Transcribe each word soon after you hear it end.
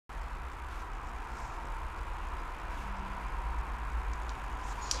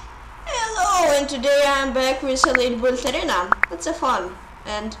today I'm back with Elite Build Arena. Let's have fun.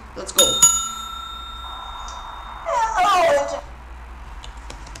 And let's go.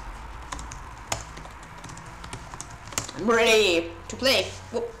 I'm ready to play.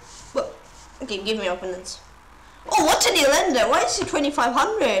 Whoa, whoa. Okay, give me opponents. Oh, what did he land there? Why is he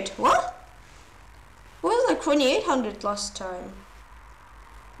 2500? What? It was like 2800 last time.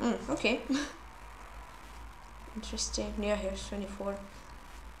 Okay. Interesting. Yeah, here's 24.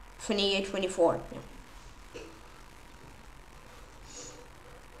 28, 24. Yeah.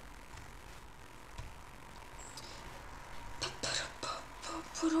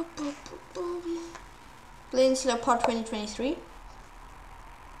 Plains Leopard 2023.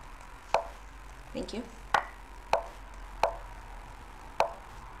 Thank you.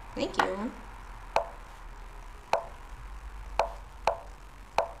 Thank you.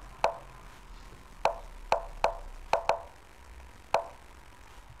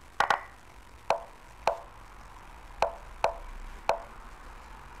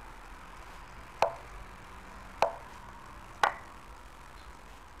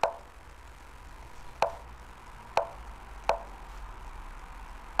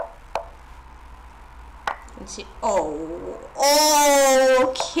 Let's see. Oh,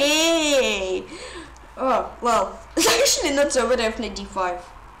 okay. Oh, well, it's actually not so bad. I have knight d5.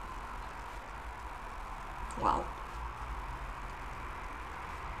 Wow.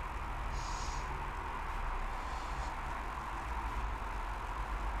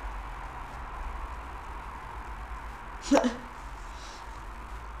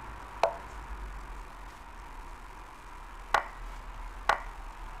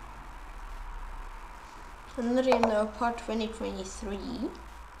 Another in the part 2023.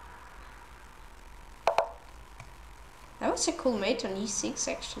 That was a cool mate on e6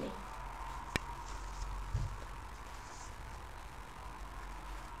 actually.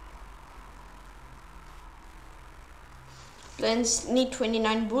 Plans need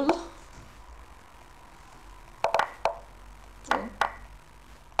 29 bull.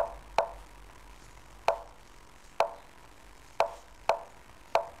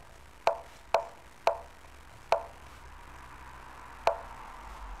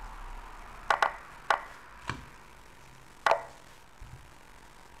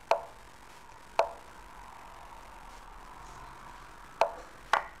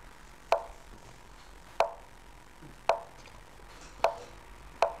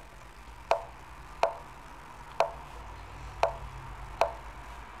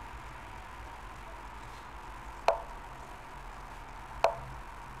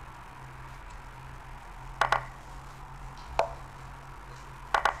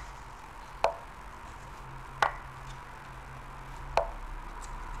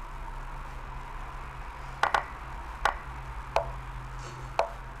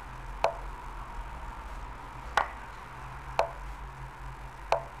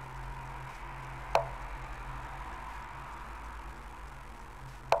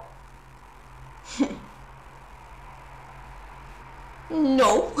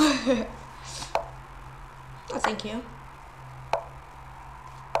 No. Oh, thank you.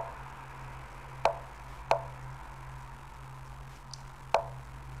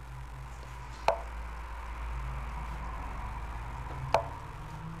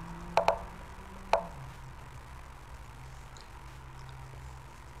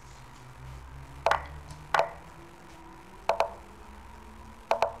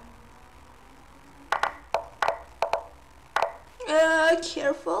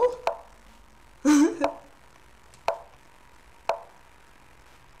 Careful.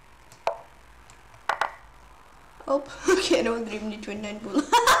 Oh, okay, I don't really need 29 bull.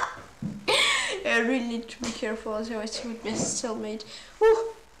 I really need to be careful, otherwise he would be a stalemate.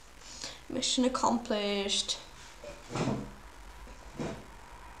 Whew. Mission accomplished.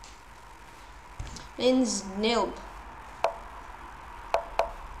 Ins nilb.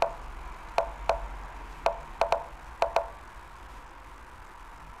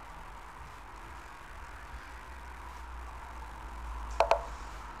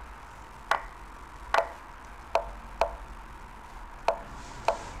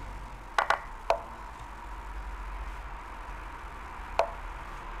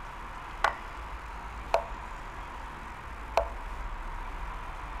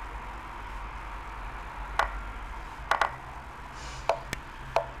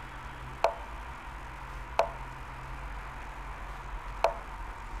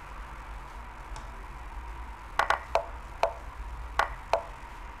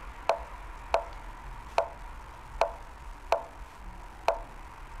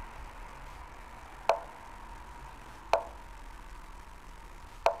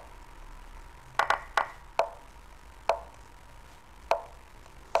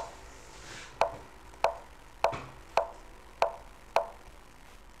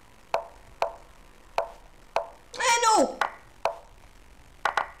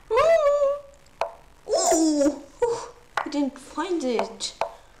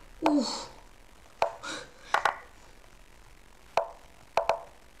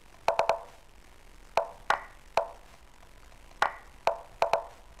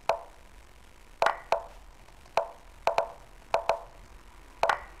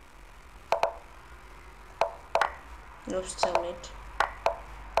 No stalemate.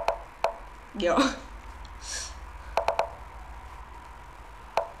 Yeah.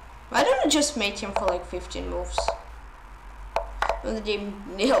 Why don't I just make him for like 15 moves? When the game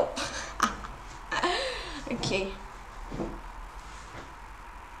help. Okay.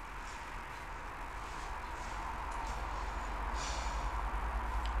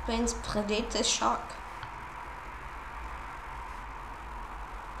 Plains Predator Shark.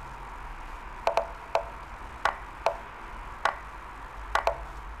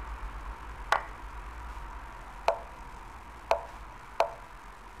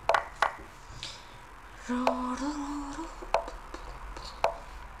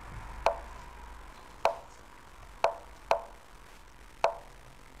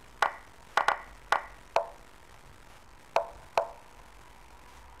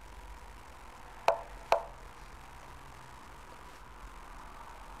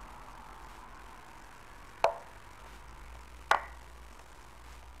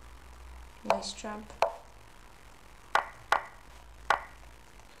 Nice jump.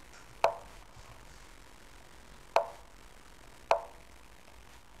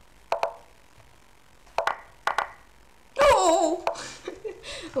 Oh!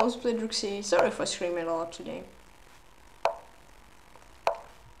 I almost played Rook C. Sorry if I scream a lot today.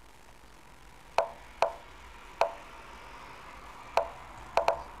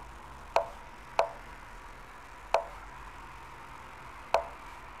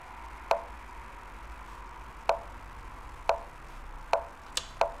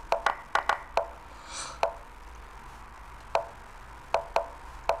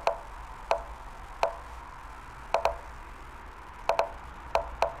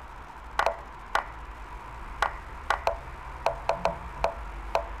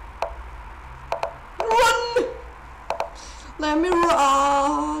 Let me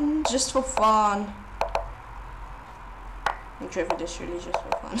run, just for fun. I'm sure if it is really just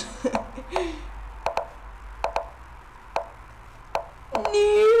for fun.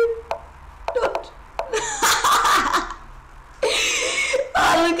 No, don't.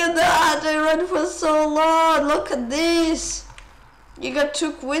 Oh, look at that! I ran for so long. Look at this. You got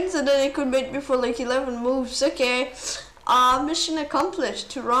 2 wins and then you could make me for like 11 moves. Okay, mission accomplished.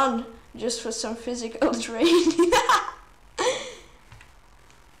 To run just for some physical training.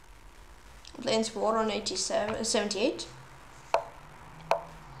 Plains War on 78.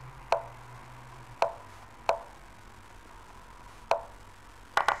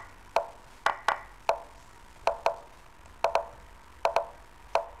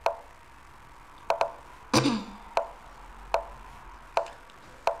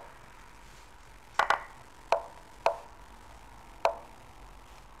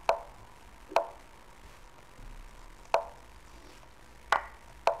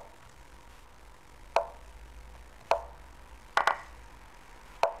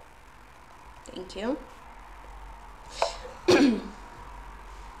 Thank you.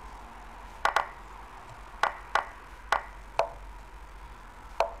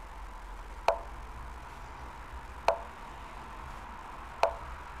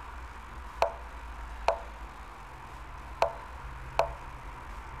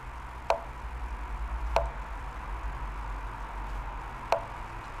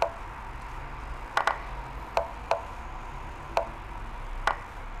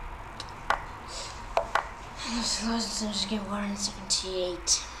 Let's just get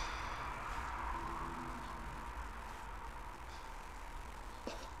 178.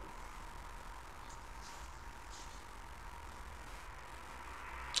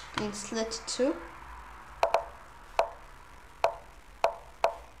 And slit 2.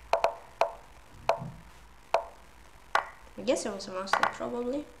 I guess it was a master,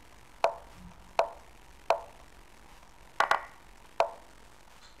 probably.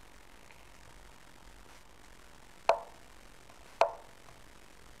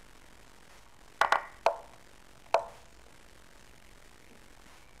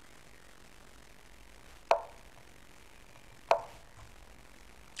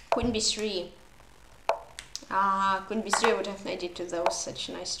 Queen b3. Queen b3 would have made it to those. Such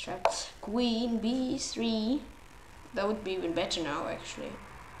a nice trap. Queen b3. That would be even better now, actually.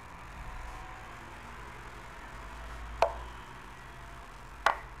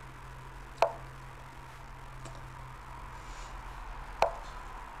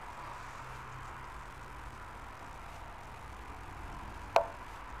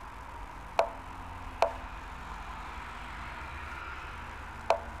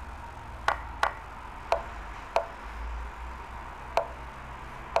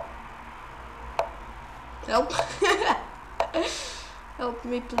 Help. Help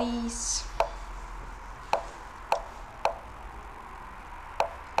me, please.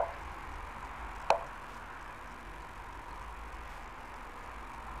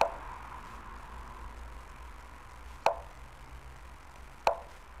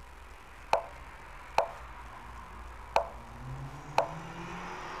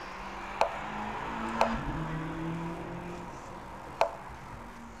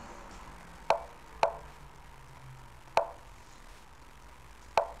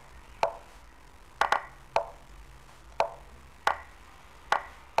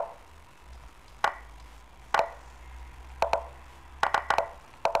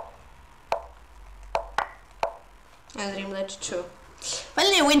 And Dream led to 2.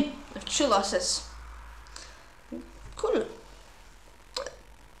 Finally a win of 2 losses. Cool.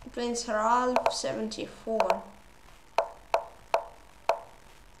 Playing Harald 74.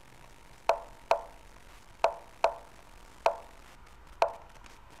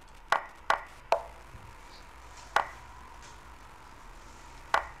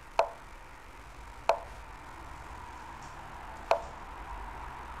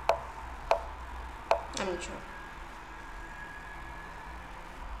 I'm not sure.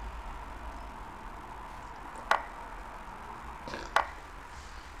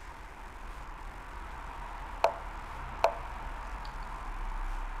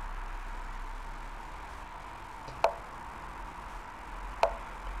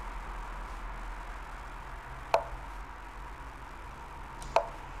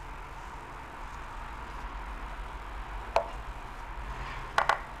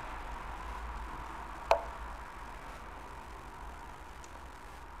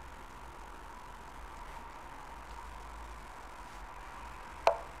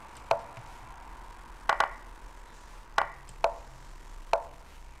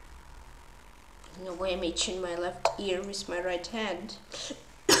 No way I'm itching my left ear with my right hand.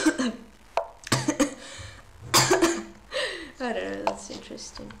 I don't know, that's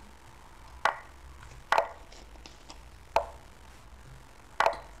interesting.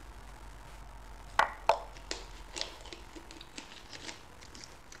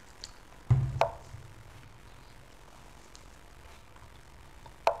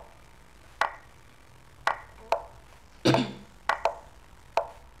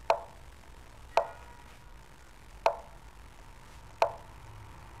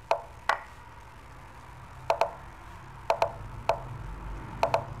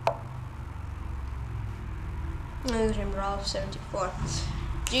 And Ralph 74.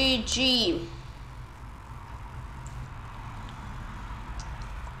 GG.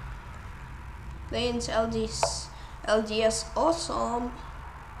 Lanes LDS awesome.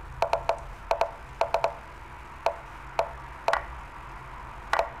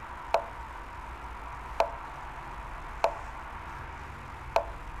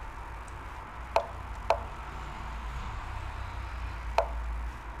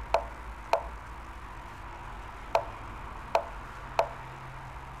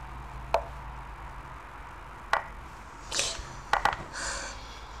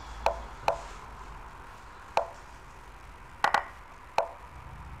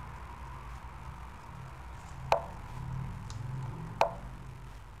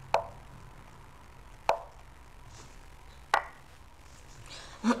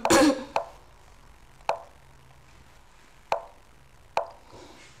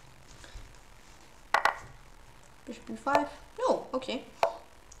 Bishop b5. No, okay.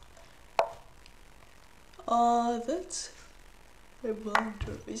 That's a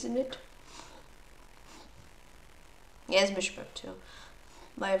blunder, isn't it? Yes, bishop f2.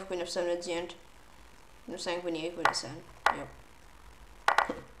 I have queen f7 at the end. I'm saying queen e8, queen f7. Yep.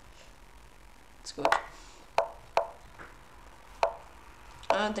 It's good.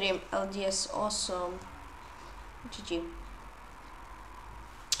 Dream LDS awesome. GG.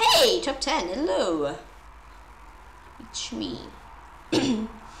 Hey, top 10, hello. It's me.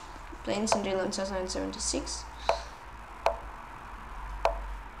 Playing Cinderella in 2076.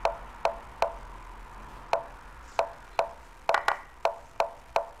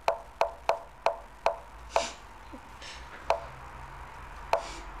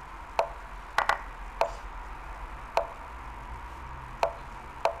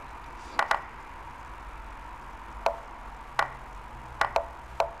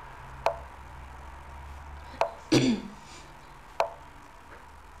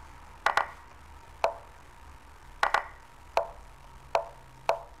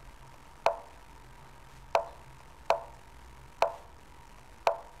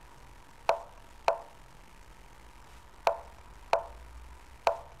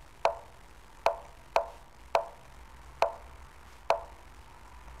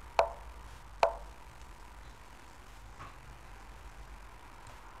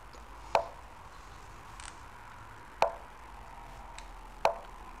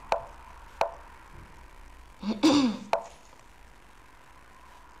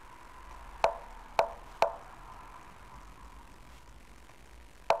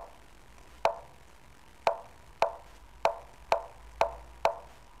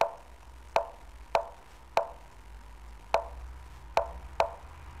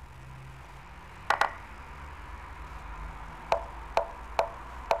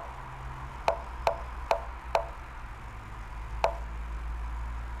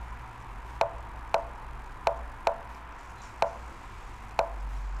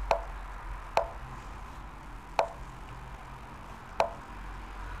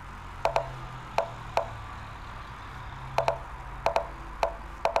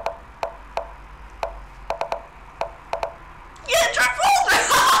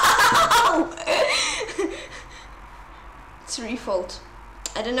 refault.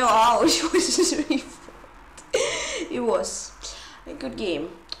 I don't know how it was refault. It was a good game.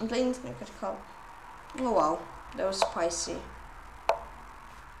 I'm playing PeshkaCh. Oh wow, that was spicy.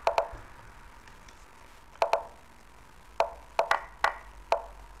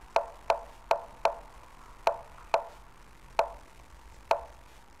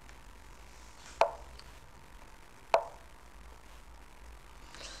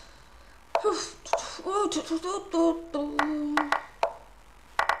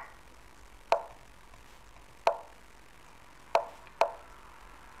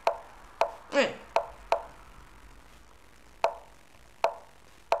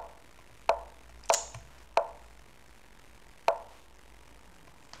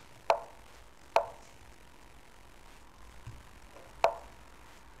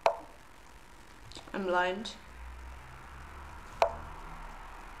 I'm blind.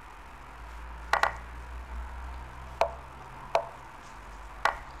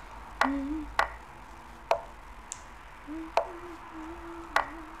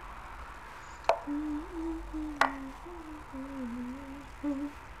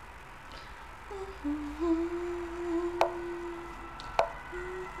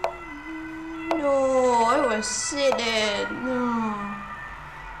 No, I was sitting. No.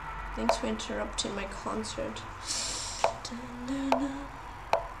 Thanks for interrupting my concert.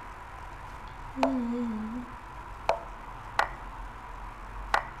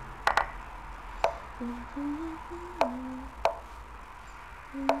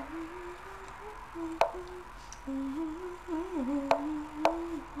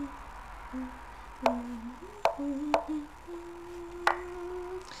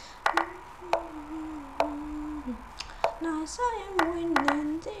 Nice, I am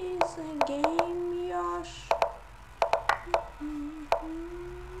winning this game, Yosh.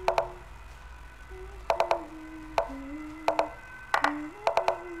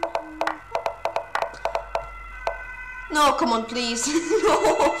 No, come on, please.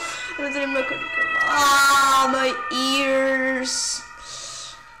 No, I'm not gonna come. Ah, my ears.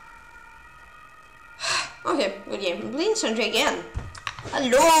 Okay, good game. I'm playing Sanjay again.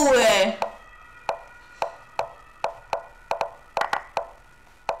 Hello.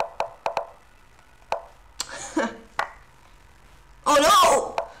 Oh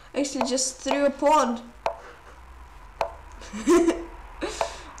no! I actually just threw a pond.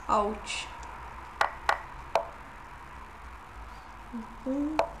 Ouch.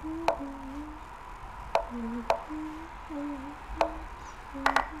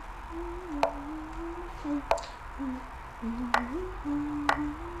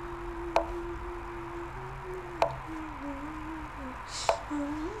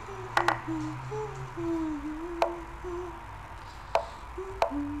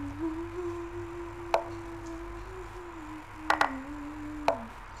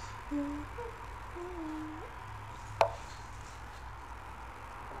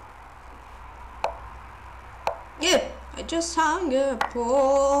 Yeah, I just hung a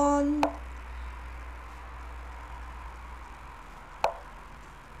pawn.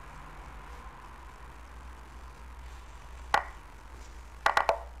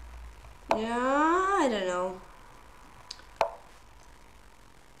 Yeah, I don't know.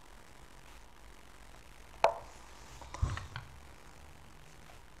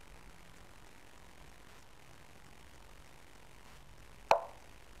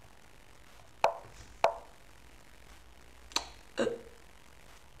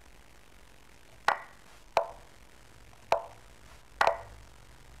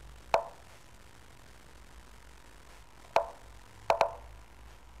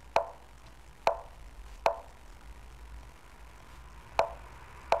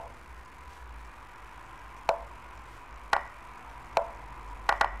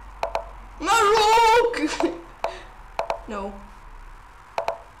 No.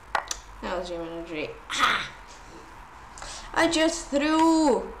 That was your energy. Ah! I just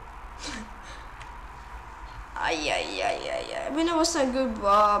threw. Ay. I mean, it was a good.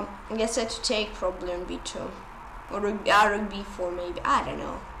 I guess I had to take probably on B2 or rook B4 maybe. I don't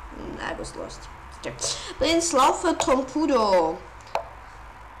know. I was lost. Playing Slaughter Tompudo.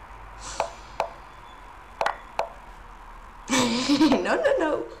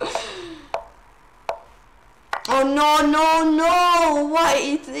 No. Oh no! Why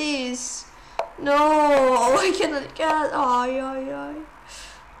is this? No, I cannot get. Ay.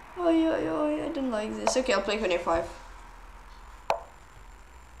 I don't like this. Okay, I'll play 25.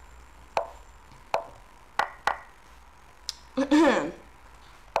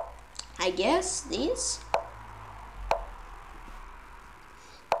 I guess this.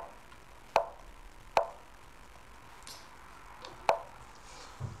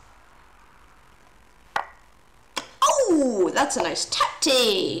 Ooh, that's a nice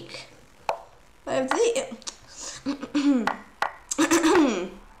tactic. I have the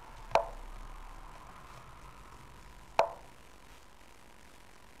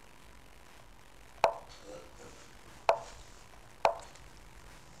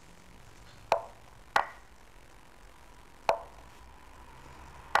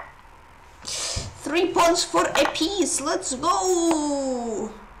 3 points for a piece. Let's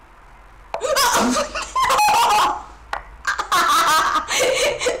go.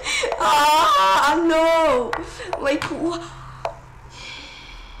 Ah, no. Like,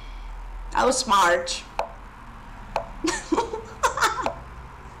 I was smart.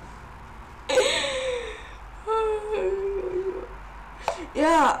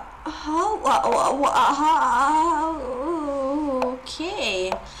 Yeah.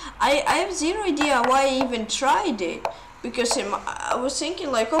 Okay. I have zero idea why I even tried it, because I was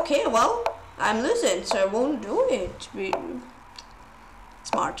thinking like, okay, well, I'm losing, so I won't do it.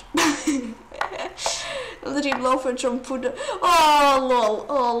 Smart. Little loafer from food. Oh lol.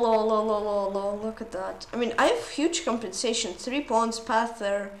 Oh lol, lol, lol, lol, lol. Look at that. I mean, I have huge compensation. 3 points,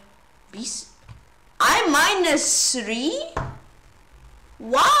 Pather, beast. I'm -3.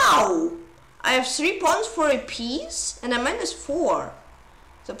 Wow. I have 3 points for a piece, and I'm -4.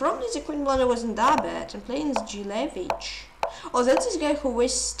 So probably the Queen Blunder wasn't that bad. I'm playing as Cherniaiev. Oh, that's this guy who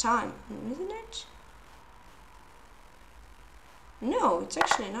wastes time, isn't it? No, it's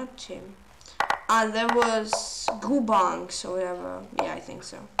actually not him. There was Gubanks or whatever. Yeah, I think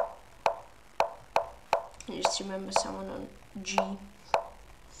so. I just remember someone on G.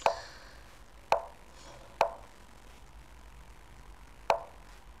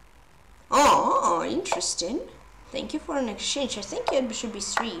 Oh, interesting. Thank you for an exchange. I think it should be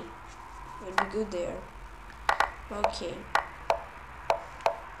 3. It would be good there. Okay.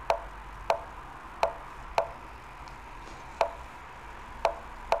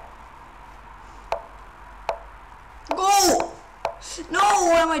 Go! No,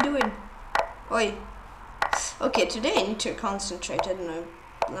 what am I doing? Oi. Okay, today I need to concentrate. I don't know.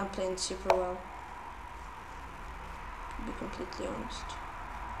 I'm not playing super well, to be completely honest.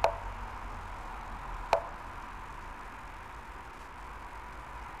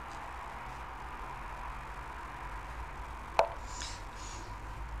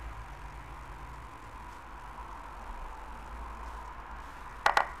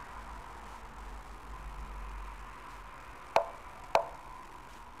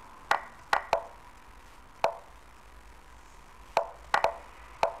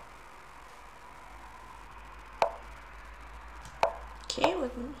 Okay,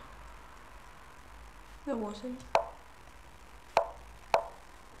 wasn't. That wasn't.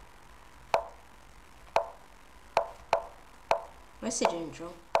 Why he didn't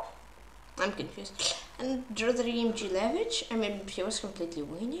draw? I'm confused. And draw the game Cherniaiev. I mean, he was completely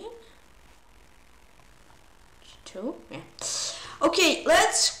winning. 2? Yeah. Okay,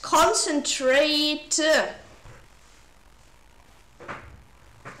 let's concentrate.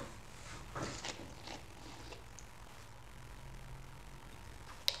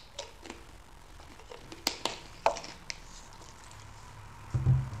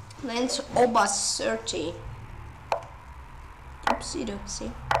 Lens Obas 30. Oopsie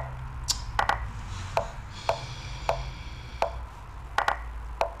doopsie.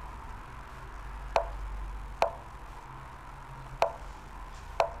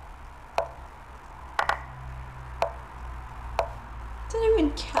 Didn't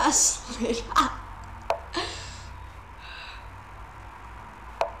even castle it.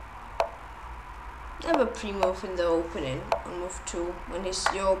 I have a pre-move in the opening on move 2 when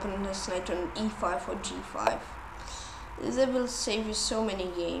your opponent has knight on e5 or g5. This will save you so many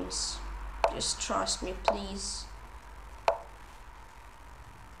games. Just trust me, please.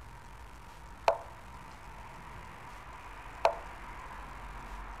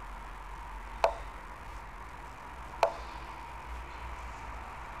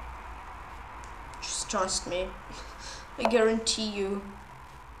 Just trust me. I guarantee you.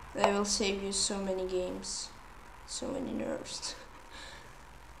 They will save you so many games, so many nerves.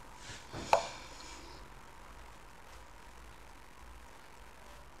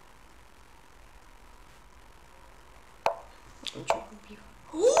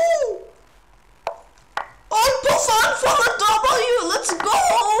 Oh! On for the W! Let's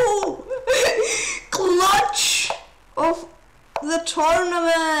go! Clutch of the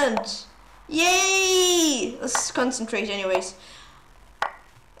tournament! Yay! Let's concentrate anyways.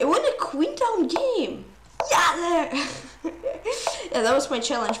 I won a queen down game. Yeah, there. Yeah, that was my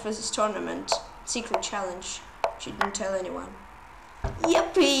challenge for this tournament. Secret challenge. She didn't tell anyone.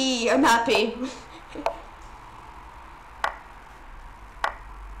 Yippee! I'm happy.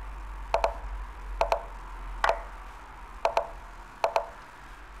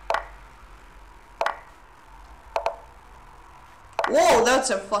 that's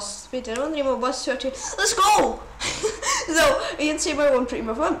a fast speed. I don't remember bus 30. Let's go! So, you can see my one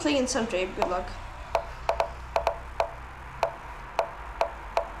primo. If I'm playing in Sunday, good luck.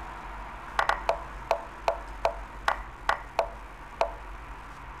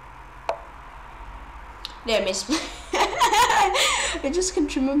 Yeah, miss. I just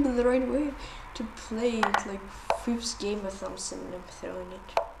can't remember the right way to play it. Like, 5th game with thumbs and I'm throwing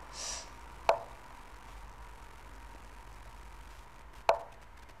it.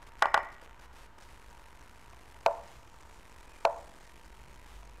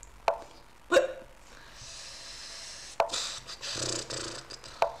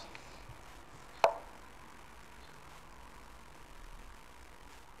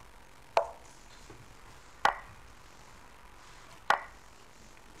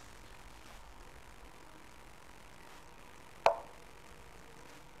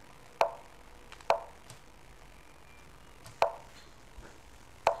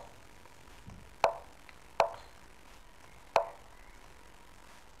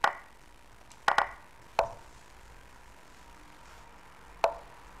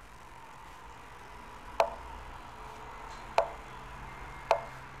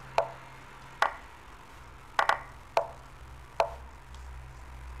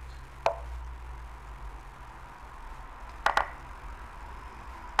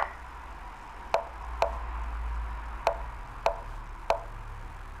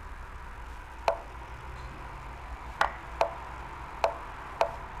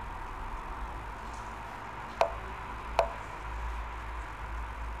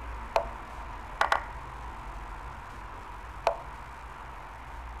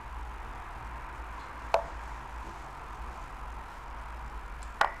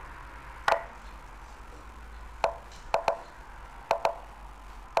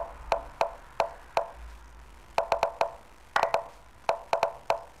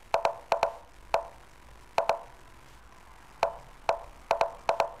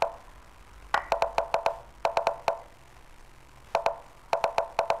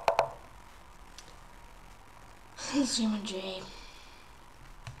 Simon J.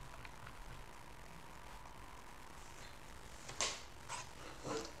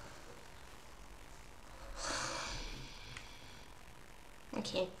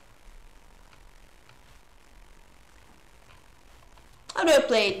 Okay. How do I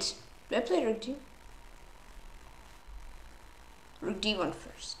play it? Do I play Rook D? Rook D1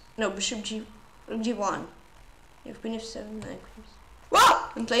 first. No, Bishop G. Rook G1. You have Queen F7, 9 queens. Wow!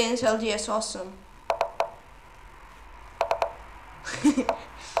 I'm playing this LDS, awesome.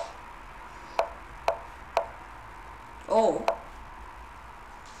 Oh.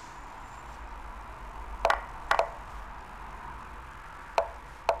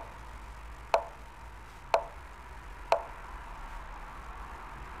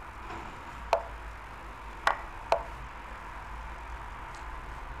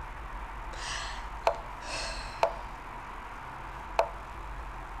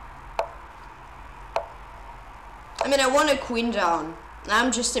 I mean, I want a queen down.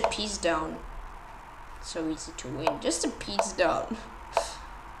 I'm just a piece down. So easy to win. Just a piece down.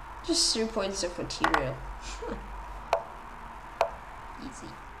 Just 3 points of material. Easy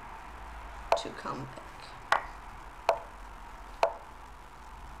to come back.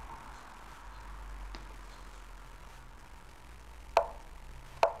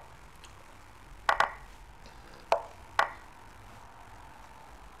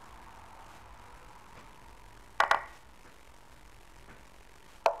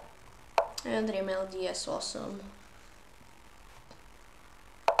 And MLDS awesome.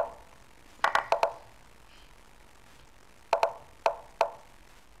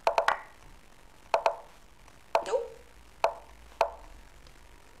 Nope.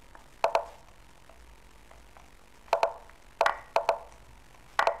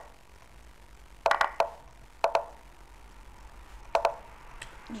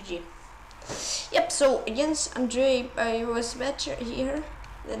 GG. Yep, so against Andre, I was better here.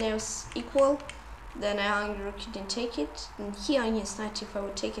 Then I was equal. Then I hung Rook, didn't take it. And he hung his knight. If I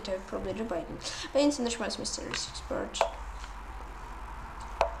would take it, I would probably do Biden. But in the Schmeiß Mysterious Expert.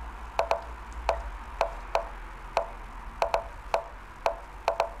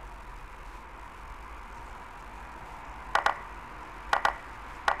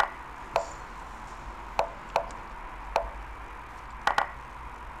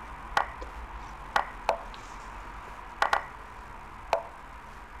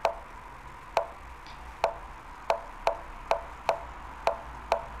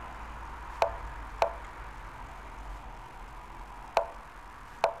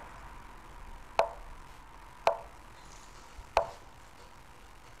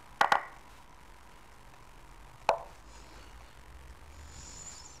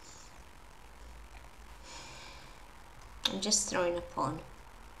 just throwing a pawn.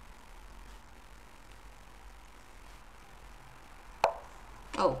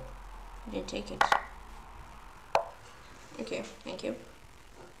 Oh, I didn't take it. Okay, thank you.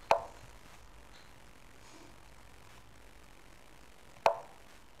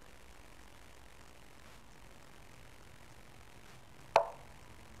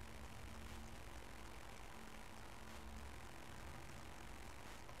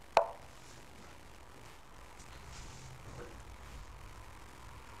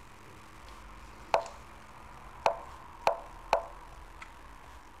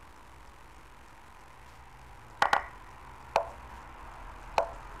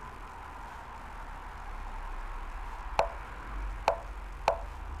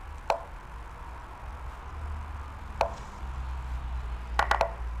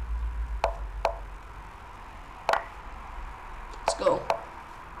 Go.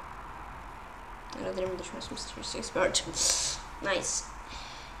 Another English mysterious expert. Nice.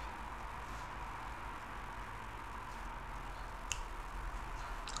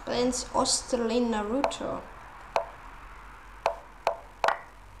 Prince Osterlin Naruto.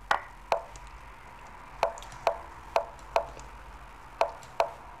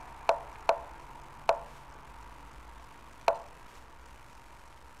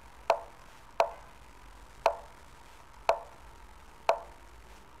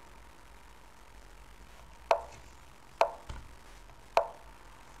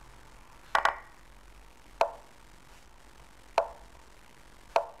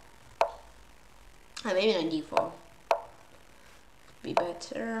 Maybe not d4. Be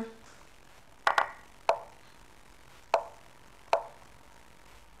better.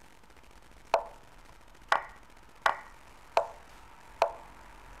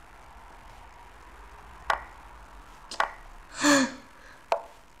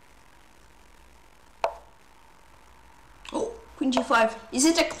 Oh, Queen g5. Is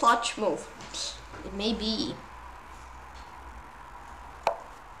it a clutch move? It may be.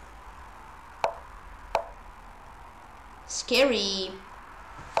 Scary.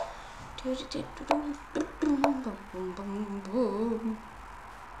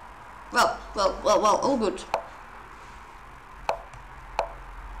 Well, all good.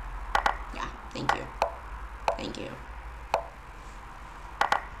 Yeah, thank you. Thank you.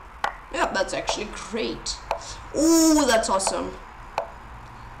 Yeah, that's actually great. Oh, that's awesome.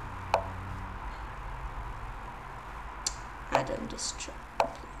 I don't disturb.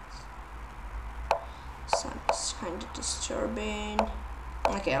 Sounds kind of disturbing.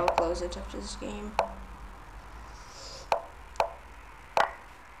 Okay, I'll close it after this game.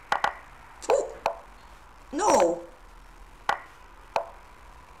 Oh! No!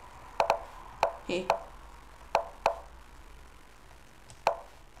 Hey.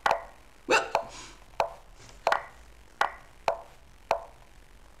 Well.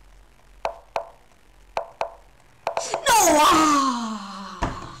 No!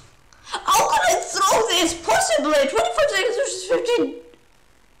 How can I throw this? Possibly 25 seconds versus 15.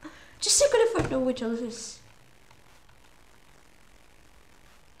 Just second if I know which of this.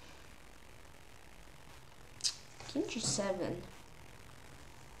 King g7.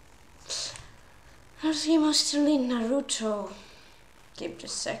 Let's see Osterlin Naruto. Give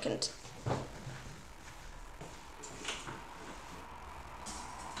just a second.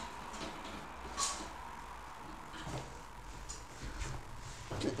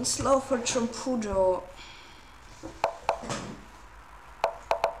 Slow for Trompudo.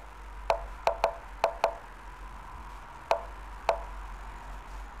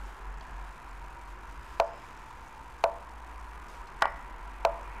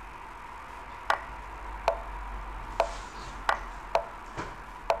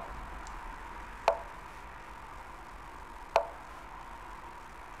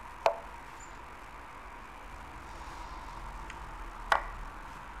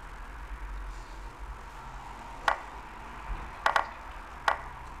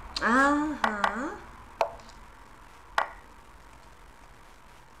 Uh-huh.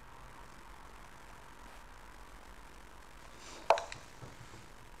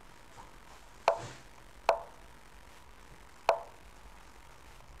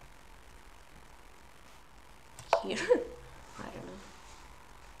 Here? I don't know.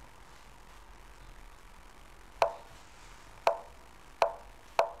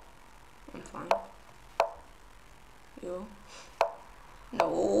 I'm fine. You? No,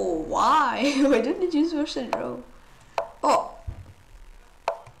 why? Why didn't you use versus row? Oh!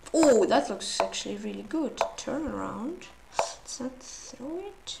 Oh, that looks actually really good. Turn around. Let's not throw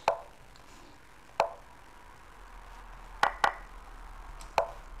it.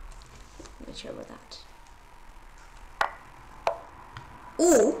 Not sure about that.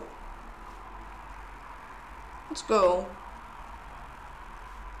 Ooh. Let's go.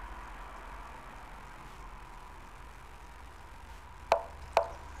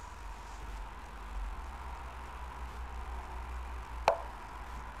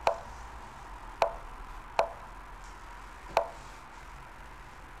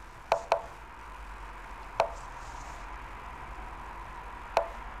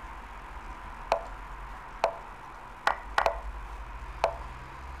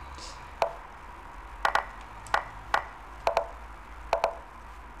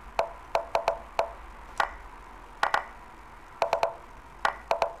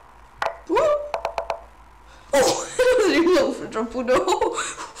 Trappudo.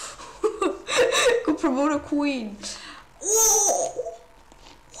 Could promote a queen. Oh!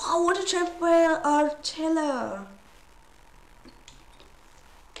 Wow, what a trap by our teller.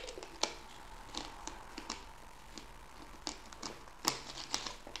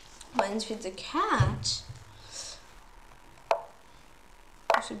 Mine's with the cat.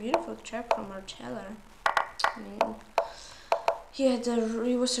 It's a beautiful trap from our teller. I mean, he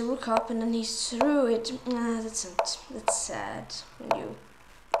was a rook up and then he threw it. That's sad when you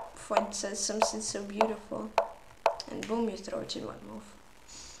find something so beautiful and boom, you throw it in one move.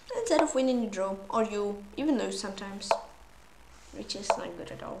 Instead of winning, you draw, or you even lose sometimes, which is not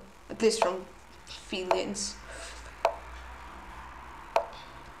good at all, at least from feelings.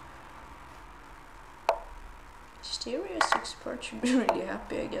 Stereo 6 part should be really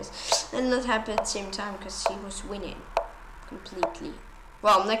happy, I guess, and not happy at the same time because he was winning. Completely.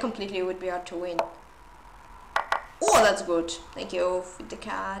 Well, not completely, it would be hard to win. Oh, that's good. Thank you with the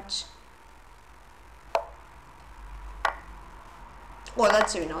cat. Oh,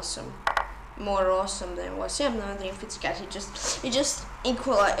 that's even awesome. More awesome than it was. Yeah, I'm not thinking if it's a cat. It just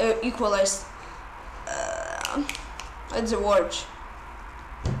equalized. That's a word.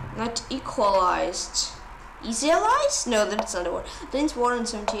 Not equalized. Easialized? No, that's not a word. Then it's Warren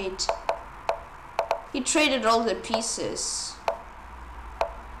 78. He traded all the pieces.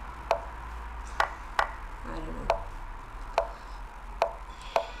 I don't know.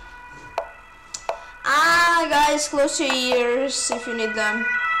 Ah, guys, close your ears if you need them.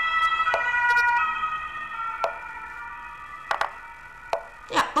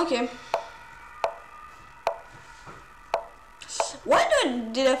 Yeah, okay. Why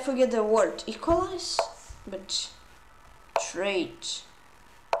did I forget the word? Equalize? But trade.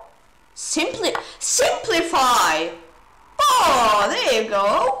 Simplify! Oh, there you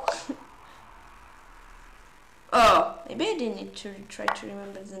go! Oh, maybe I didn't need to try to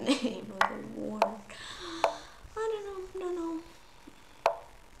remember the name of the word. I don't know.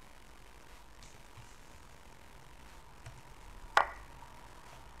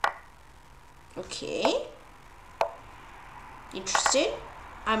 Okay. Interesting.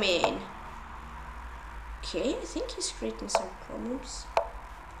 I mean... Okay, I think he's creating some problems.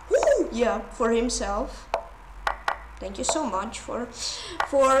 Woo! Yeah, for himself. Thank you so much for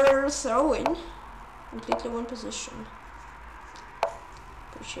throwing completely one position.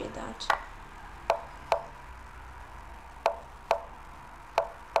 Appreciate that.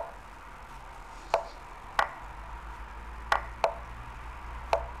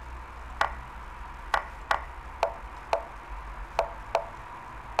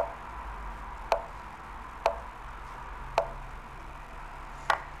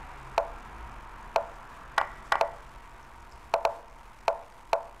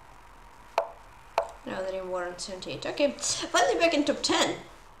 No, they didn't warrant 78. Okay, finally back in top 10.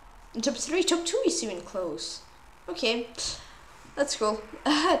 In top 3, top 2 is even close. Okay, that's cool.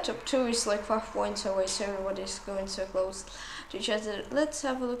 Top 2 is like 5 points away, so everybody's going so close to each other. Let's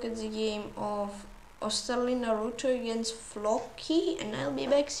have a look at the game of Osterlin Naruto against Flocky, and I'll be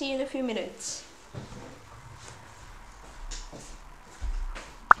back. See you in a few minutes.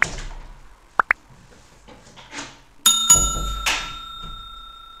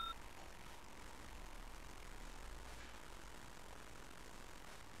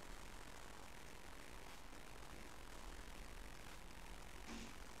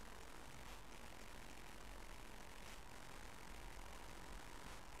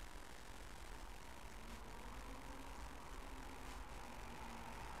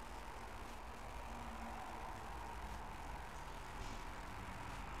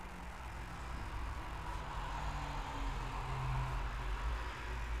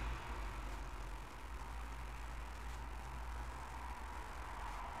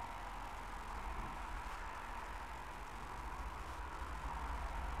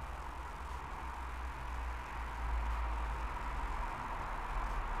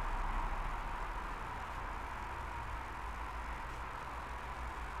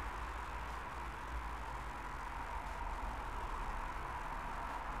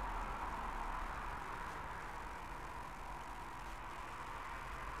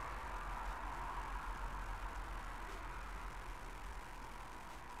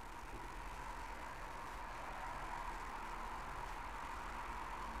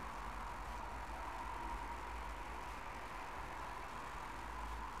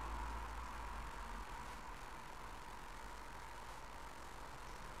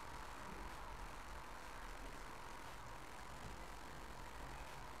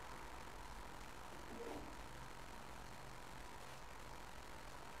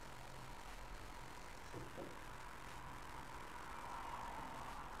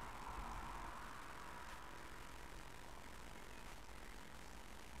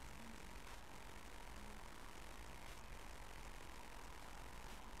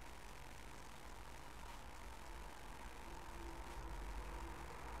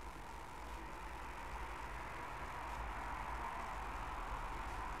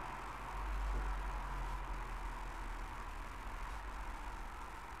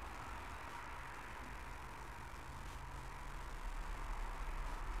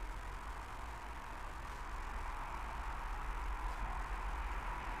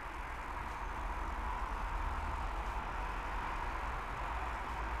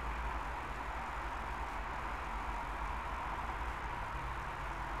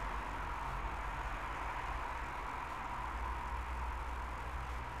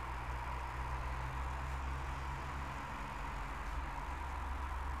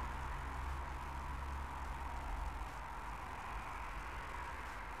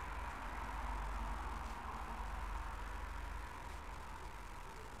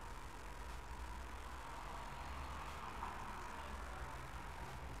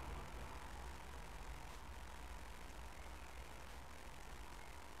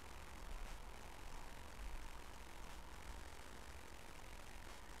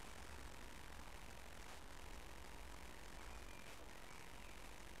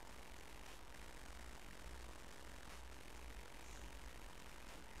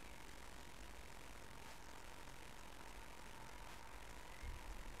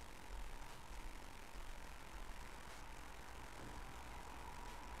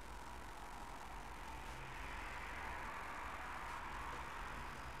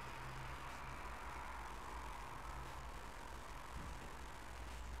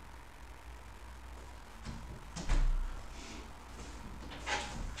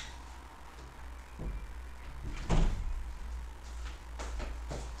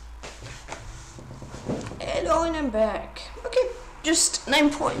 Oh, and I'm back. Okay, just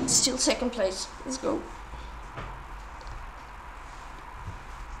 9 points, still second place. Let's go.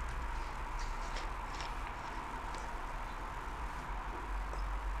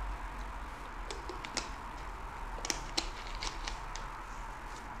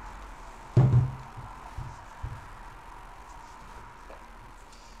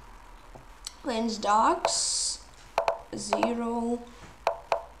 Plains dogs 0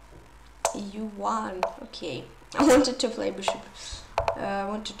 U1. Okay, I wanted to play bishop.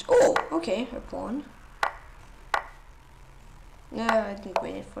 Oh, okay, a pawn. No, I didn't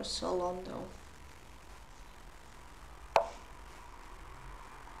win it for so long though.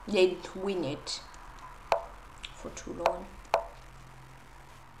 Didn't win it for too long.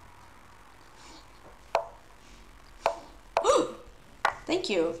 Thank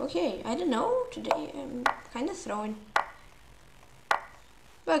you. Okay, I don't know today. I'm kind of throwing.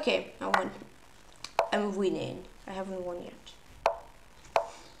 Okay, I won. I'm winning. I haven't won yet.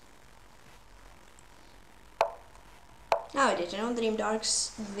 Now I did. I know Dream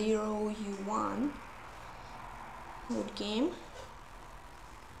Darks 0 U1. Good game.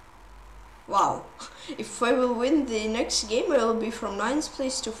 Wow. If I will win the next game, I will be from 9th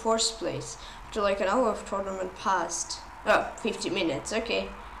place to 4th place. After like an hour of tournament passed. Oh, 50 minutes. Okay.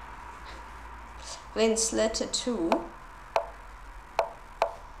 Plains letter 2.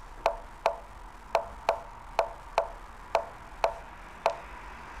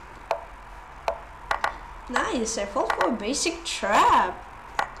 Nice, I fall for a basic trap.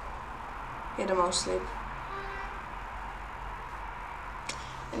 Hit a mouse sleep.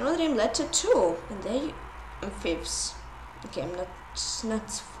 Another game letter 2, and there I'm 5th. Okay, I'm not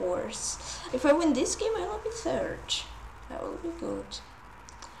 4th. If I win this game, I will be 3rd. That will be good.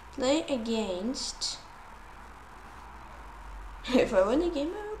 Play against. If I win the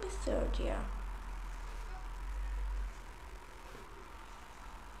game, I will be 3rd. Yeah.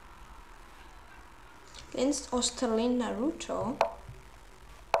 Against Australian Naruto.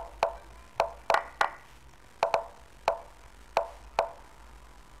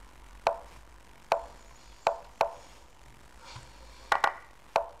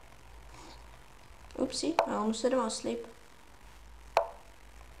 Oopsie, I almost let him asleep.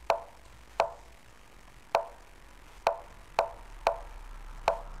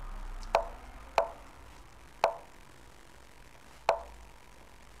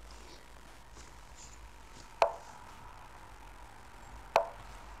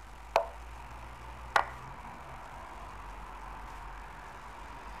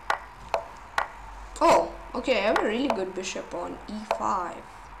 Oh, okay, I have a really good bishop on e5. I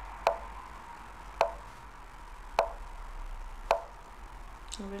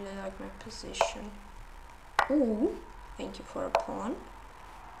really like my position. Ooh, thank you for a pawn.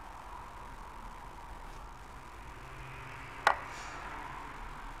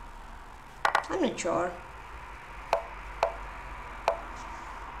 I'm not sure.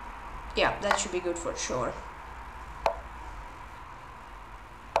 Yeah, that should be good for sure.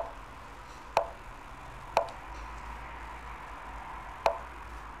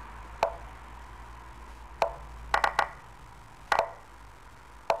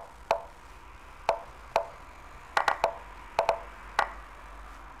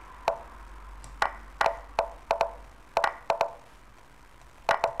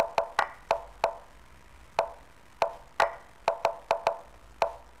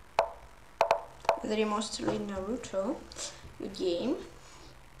 The Grandmaster in Naruto. Good game.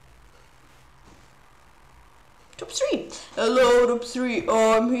 Top 3. Hello, top 3.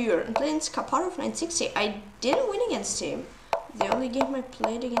 Oh, I'm here. I'm playing Kaparov 960. I didn't win against him. The only game I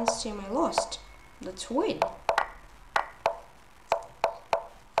played against him, I lost. Let's win.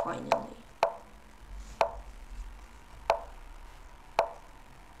 Finally.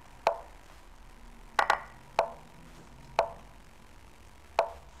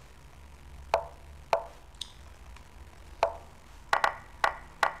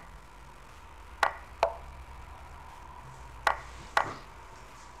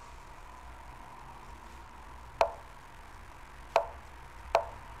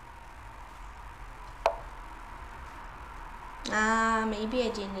 Maybe I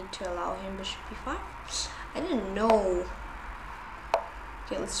didn't need to allow him bishop e5. I didn't know.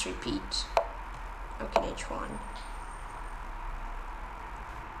 Okay, let's repeat. Okay, h1.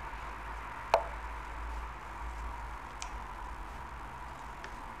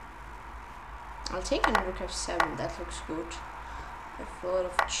 I'll take on rook f7. That looks good. I have a lot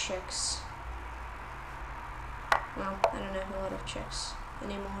of checks. Well, I don't have a lot of checks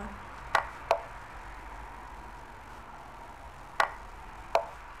anymore.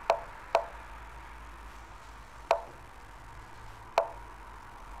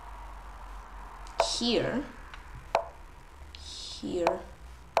 here. Here.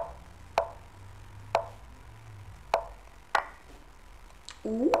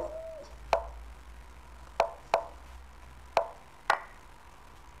 Ooh.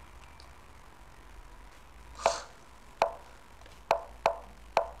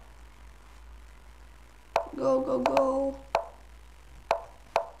 Go, go, go.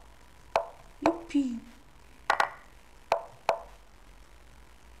 Yippee.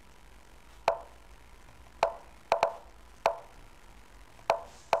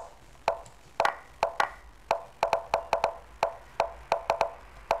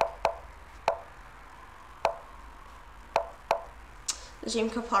 The same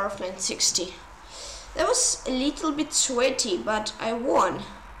power of 960. That was a little bit sweaty, but I won.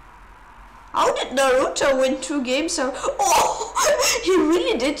 How did Naruto win 2 games? Oh, he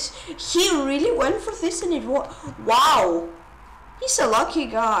really did. He really went for this and it won. Wow. He's a lucky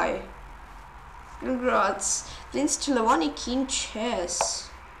guy. Congrats. Prince Tulavani King Chess.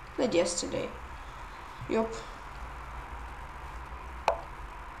 Played yesterday. Yup.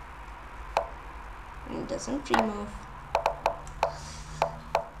 And doesn't pre-move.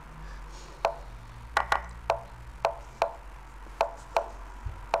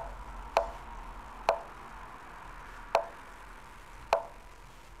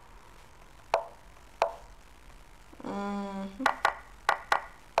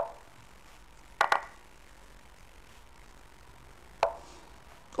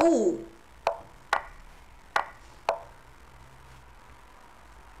 Oh.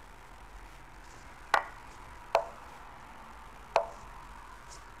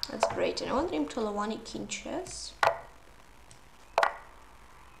 That's great. And I want him to Tulavani King Chess.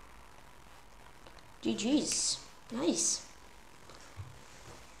 GG's. Nice.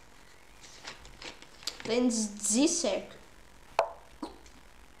 Then Zizek.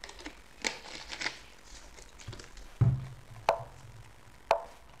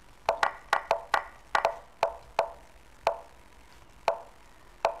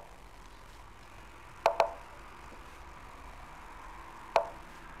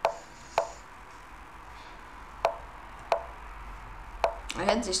 I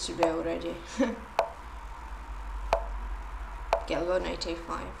had this today already. Okay, I'll go knight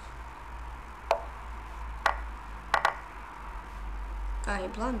a5. I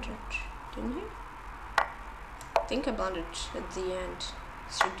blundered, didn't he? I think I blundered at the end.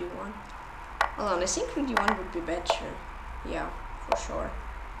 3d1. Hold on, I think 3d1 would be better. Yeah, for sure.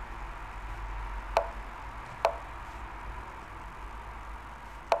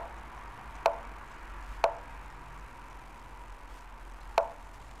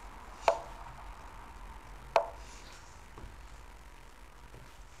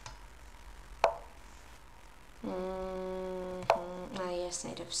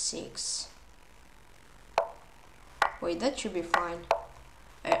 Knight f6. Wait, that should be fine.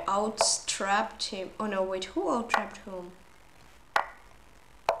 I outstrapped him. Oh no, wait, who outtrapped whom?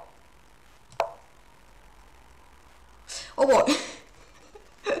 Oh boy.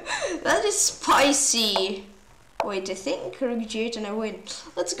 That is spicy. Wait, I think Rugiate and I win.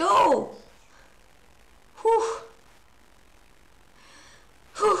 Let's go. Whew.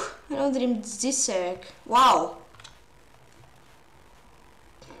 Whew. I know that I'm Zizek. Wow.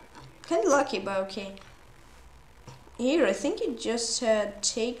 Kinda lucky, but okay. Here, I think it just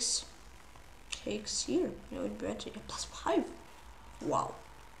takes here. It would be better. Yeah, +5. Wow.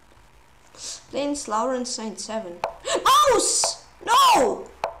 Playing Lawrence 9-7. Mouse! No!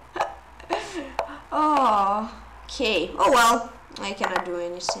 Oh, okay. Oh well, I cannot do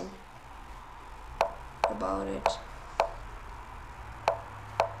anything about it.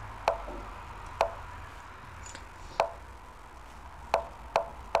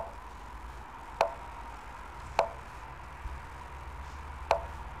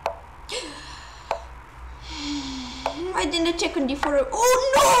 I didn't check on d4.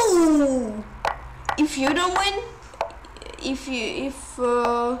 Oh no! If you don't win, if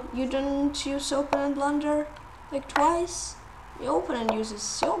you don't use open and blunder like twice, your opponent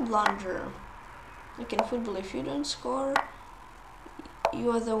uses your blunder. Like in football, if you don't score, you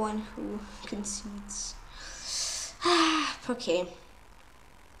are the one who concedes. Okay.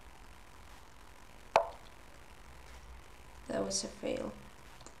 That was a fail.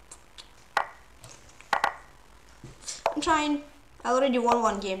 I'm trying. I already won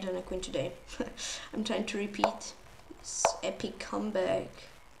 1 game, then I quit today. I'm trying to repeat this epic comeback.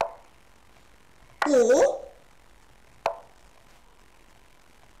 Oh!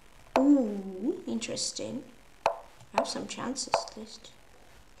 Ooh, interesting. I have some chances at least.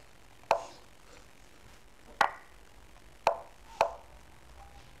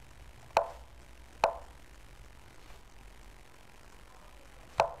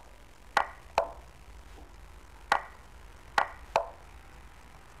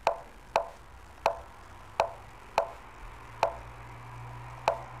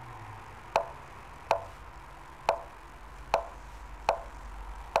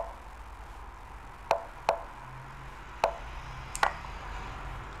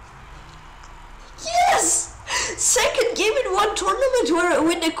 a game in one tournament where I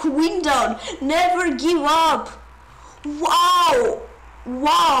win a queen down. Never give up. Wow.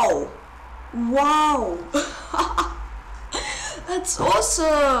 Wow. Wow. That's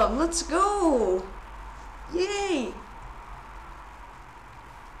awesome. Let's go. Yay.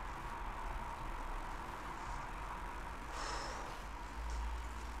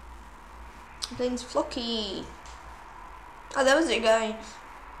 Plane's Flocky. Oh, that was the guy.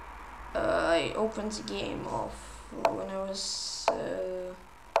 I opened the game off when I was the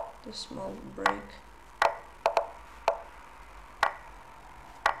small break.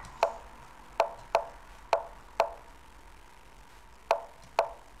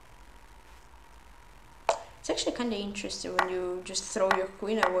 It's actually kind of interesting when you just throw your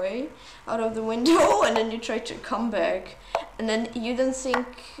queen away out of the window and then you try to come back, and then you don't think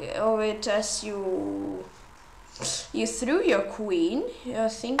of it as you threw your queen. You're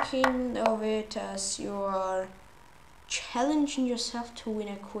thinking of it as you are challenging yourself to win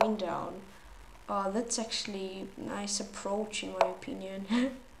a queen down. That's actually a nice approach in my opinion.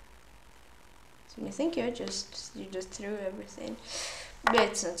 So you think you just threw everything, but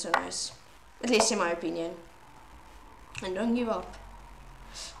it's not so nice, at least in my opinion. And don't give up.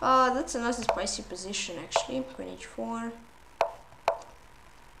 That's a nice spicy position actually. Queen h4.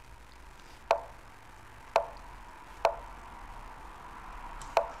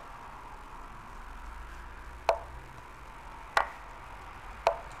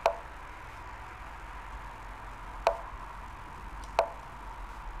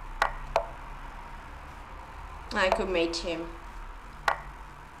 I could mate him.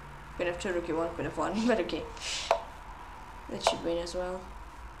 Queen f2, rook e1, queen f1, but okay. That should win as well.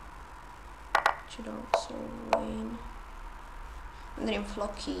 Should also win. And then in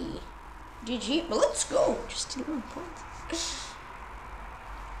Flocky. GG. But let's go. Just 1 point.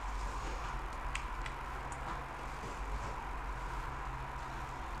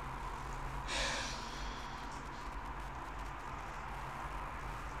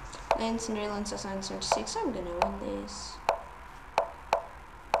 Lance and Raylands as 976. I'm gonna win this.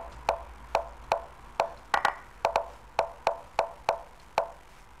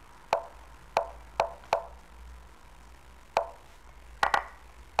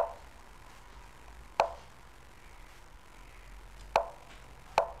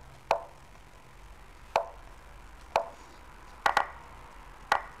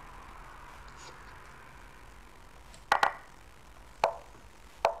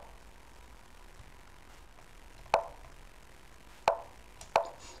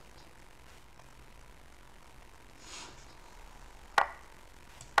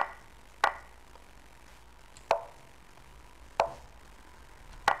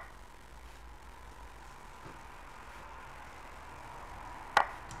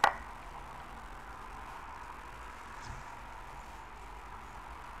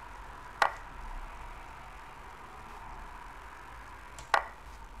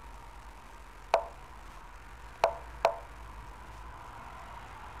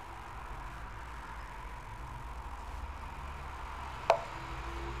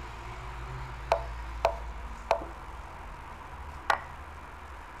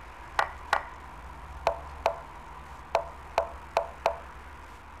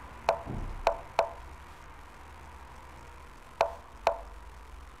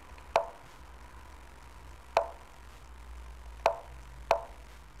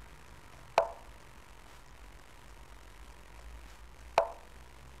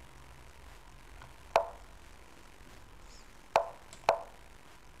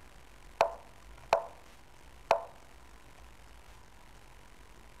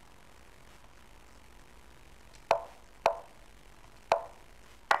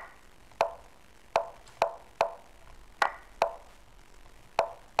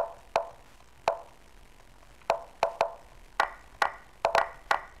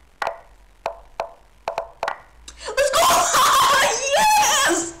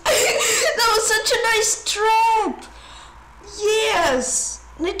 Nice trap! Yes!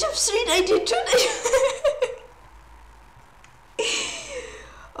 Knight f3, knight d2.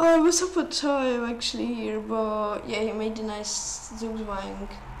 I was up at time actually here, but yeah, he made a nice zugzwang.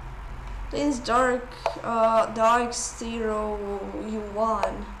 Then it's dark x0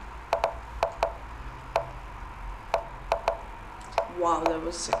 u1. Wow, that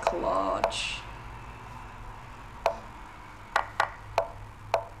was a clutch.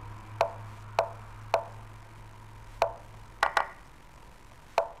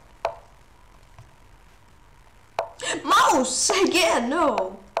 Mouse! Again,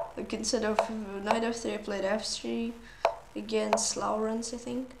 no! Like instead of knight f3, I played f3 against Lawrence, I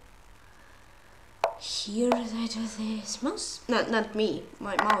think. Here I do this. Mouse? Not me.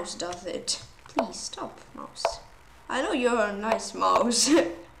 My mouse does it. Please stop, mouse. I know you're a nice mouse.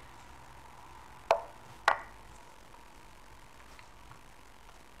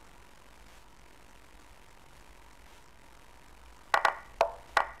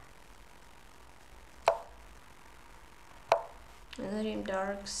 Name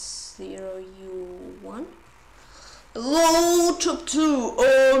Dark 0U1. Hello, top 2,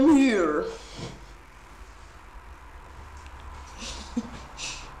 I'm here.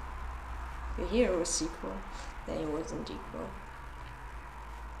 Here was equal, then it wasn't equal.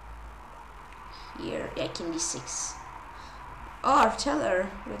 Here, yeah, it can be 6. Oh, Arteller,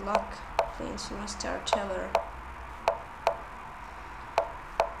 good luck. Playing Semester Arteller.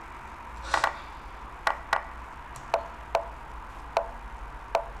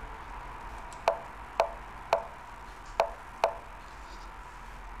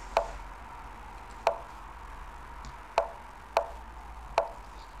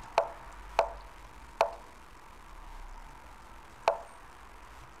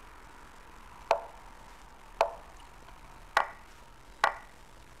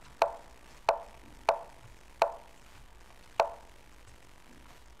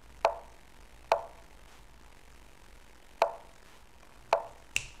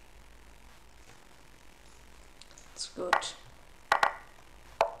 It's good.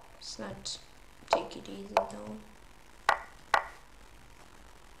 Let's not take it easy though.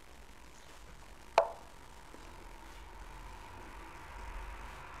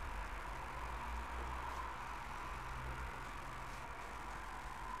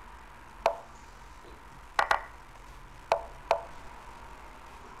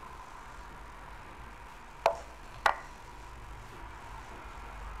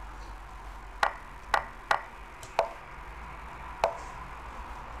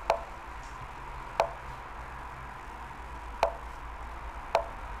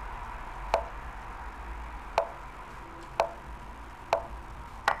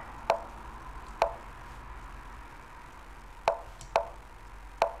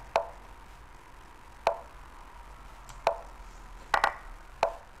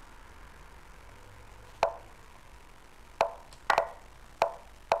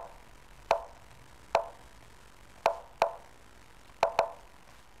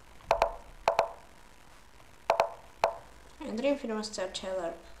 Andrei måste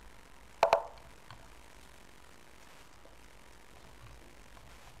Arteller.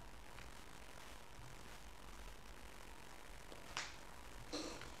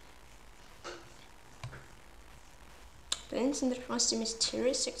 Planes and must be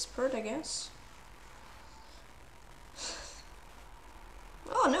mysterious expert, I guess.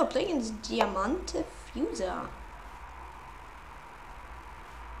 Oh no, playing is Diamante Fuser.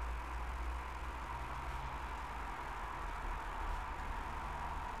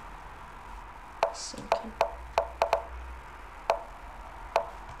 Sinking.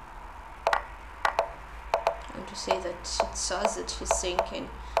 And to say that it says that he's sinking.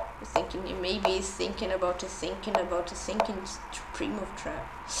 You're thinking he maybe is thinking about a thinking primo trap.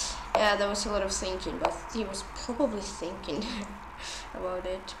 Yeah, there was a lot of thinking, but he was probably thinking about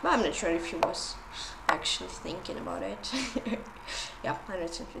it. But I'm not sure if he was actually thinking about it. Yeah, I know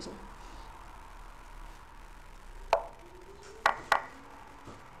it's interesting.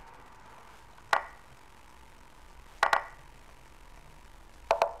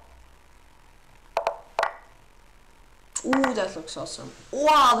 Ooh, that looks awesome.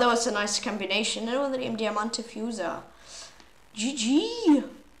 Wow, that was a nice combination. Another Diamante Fuser. GG!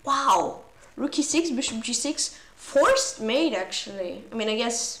 Wow! Rook e6, bishop g6. Forced mate, actually. I mean, I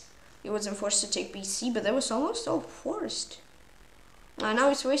guess he wasn't forced to take bc, but that was almost all forced. Now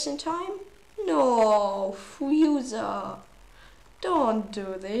he's wasting time? No, Fuser. Don't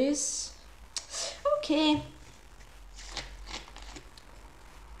do this. Okay.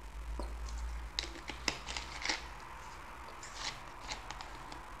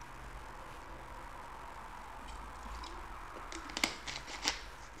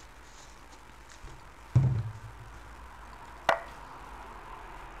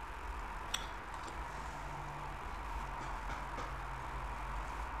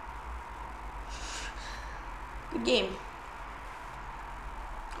 Good game.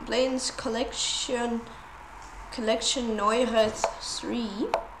 Blaine's collection Neuret 3.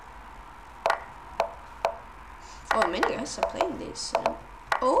 Oh, many guys are playing this.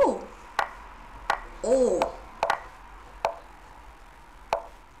 Oh.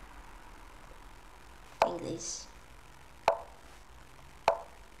 English.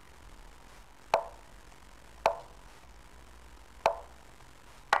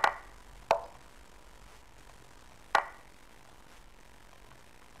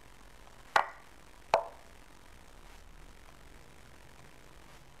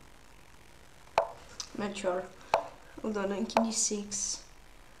 Not sure. Hold on, 1996.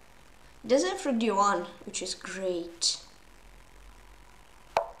 It does have for D1, which is great.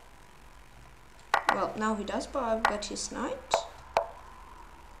 Well, now he does, but I've got his knight.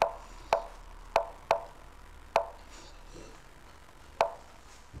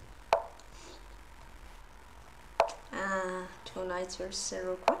 Two knights versus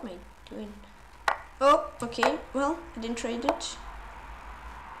 0. What am I doing? Oh, okay. Well, I didn't trade it.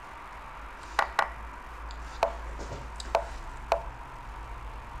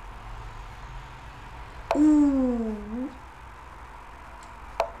 Ooh.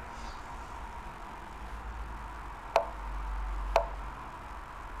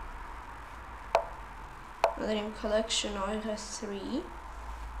 Another in collection. Now it has 3.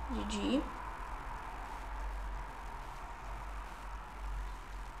 GG.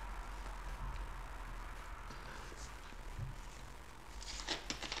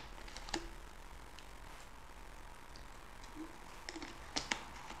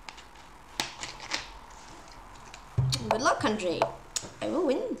 Good luck, Andre. I will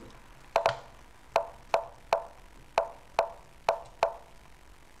win.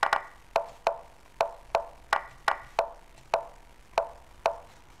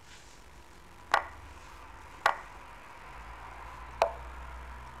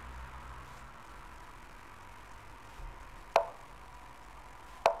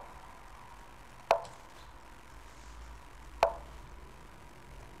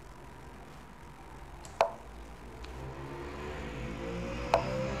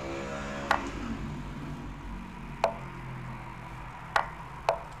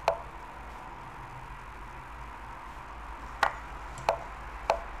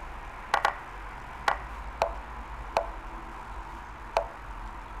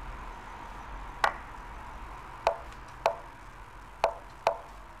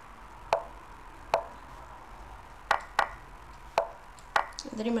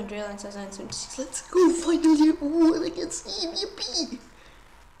 The Riemann drill and says 976. Let's go finally. Oh, I can see him. Yippee!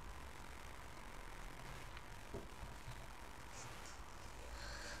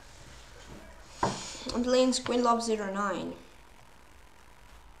 I'm playing Queen Love 09.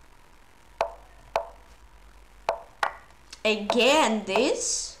 Again,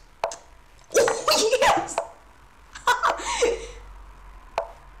 this? Oh, yes!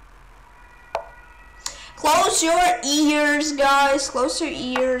 Close your ears, guys. Close your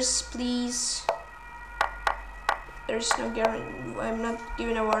ears, please. There's no guarantee. I'm not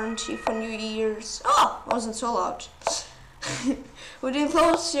giving a warranty for new ears. Oh, I wasn't so loud. We didn't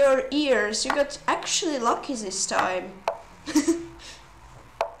close your ears. You got actually lucky this time.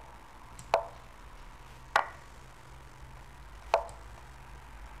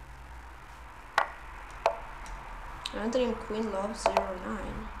 Another Queen Love 09.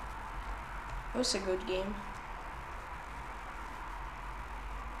 That was a good game.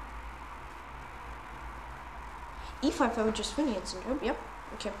 E5, I would just win it. Yep.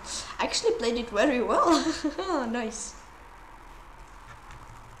 Okay. I actually played it very well. Nice.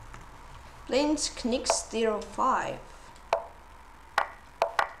 Playing Knicks 05.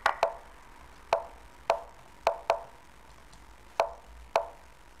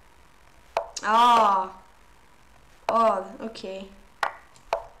 Ah. Oh, okay.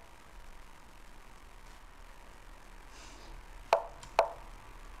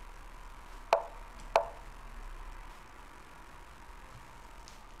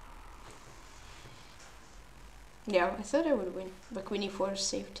 Yeah, I thought I would win, but Queen E4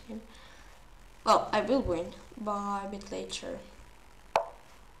 saved him. Well, I will win, but a bit later.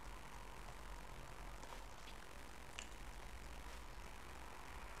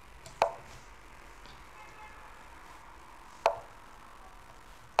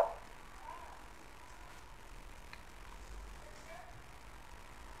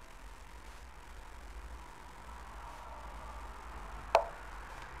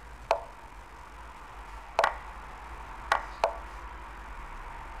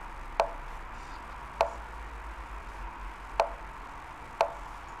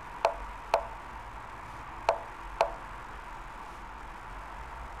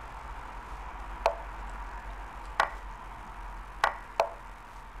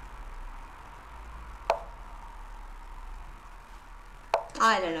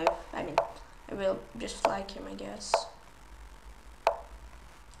 I don't know. I mean, I will just like him, I guess.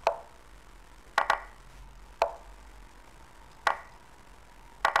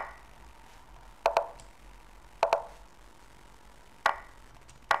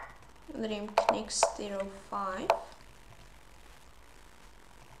 Dream Knicks 05.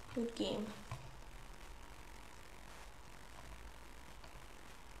 Good game.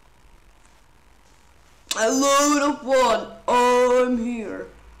 I load up one. I'm here.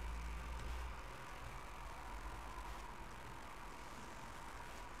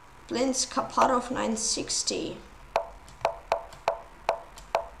 Blins Kaparov 960.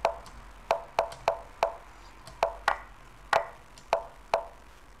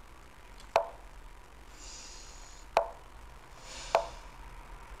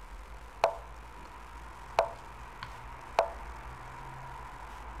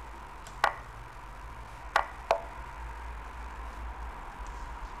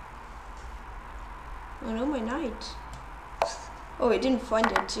 Oh no, my knight. Oh, he didn't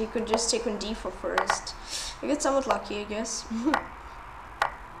find it. He could just take on d4 first. I got somewhat lucky, I guess.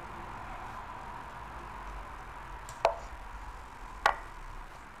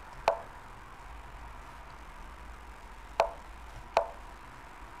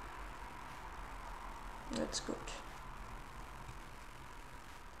 That's good.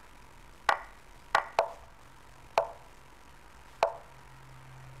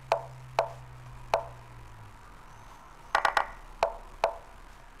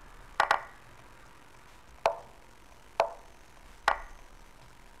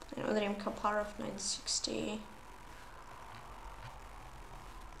 Another name Kaparov 960.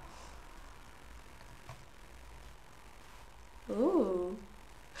 Ooh.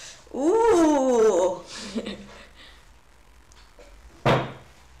 Ooh.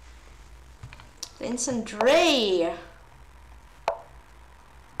 Vincent Dre.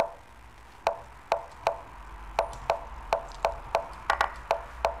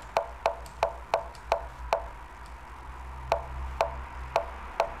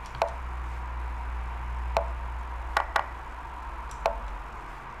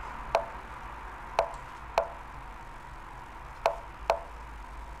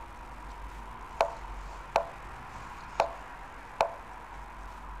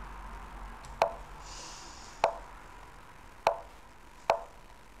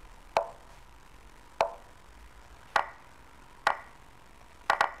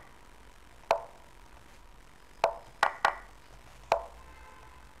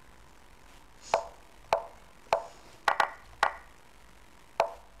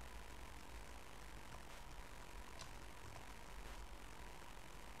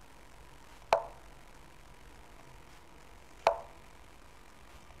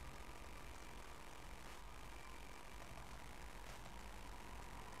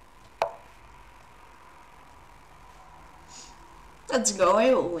 Let's go,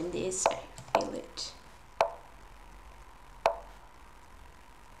 I will win this, I feel it.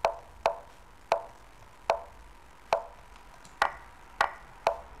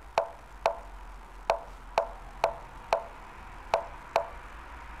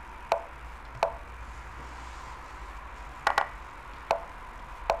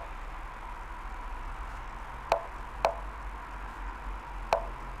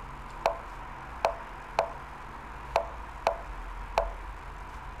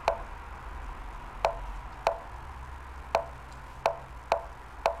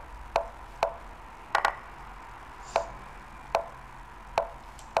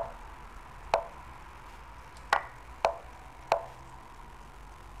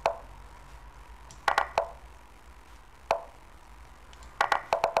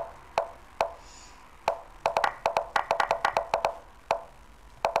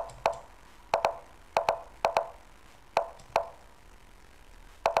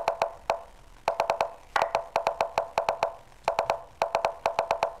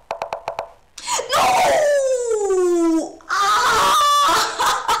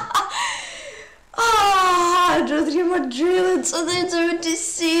 Drill it so then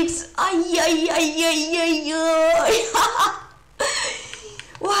 76. Why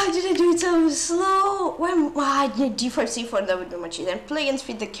did I do it so slow? Why I need d4 c4, that would be much easier. And play against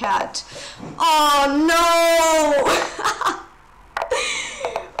Feed the Cat. Oh no!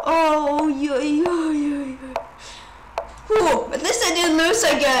 Oh Whew, at least I didn't lose,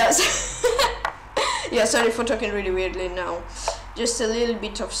 I guess. Yeah, sorry for talking really weirdly now. Just a little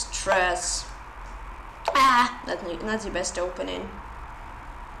bit of stress. Not the best opening.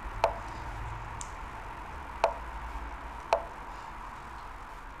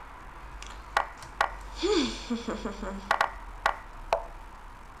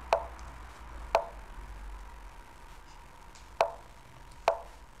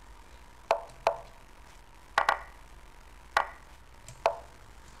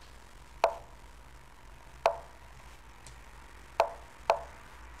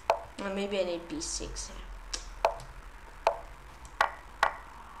 Or maybe I need b6.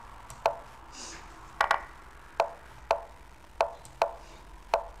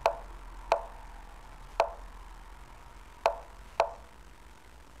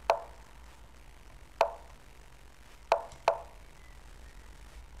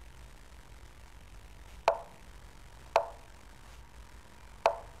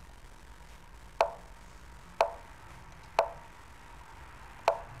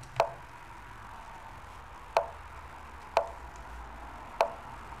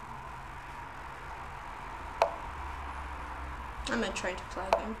 I might try to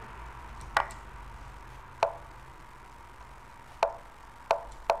flag him.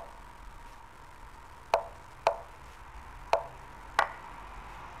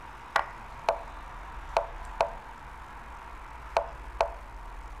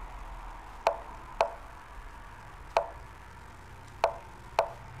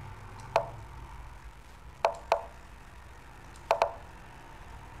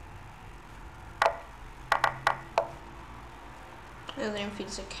 And then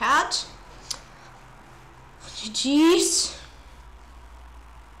feeds a cat. Jeez.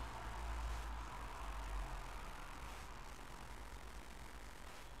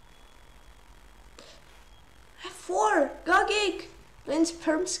 F4 Gogig. Lens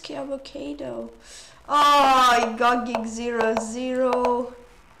PeshkaCh avocado. Oh, Gogig 0-0.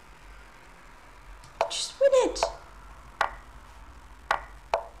 Just win it.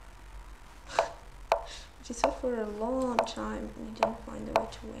 He thought for a long time and he didn't find a way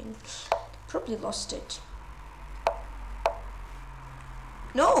to win. Probably lost it.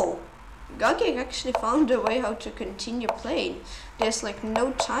 No! Gogig actually found a way how to continue playing. There's like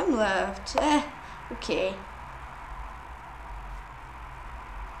no time left. Okay.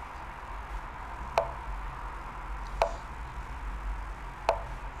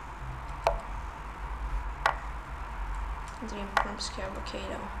 Dream PeshkaCh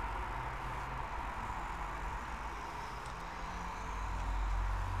avocado.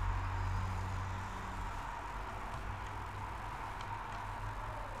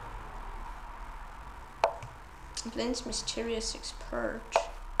 Blends mysterious expert.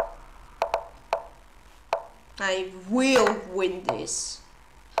 I will win this.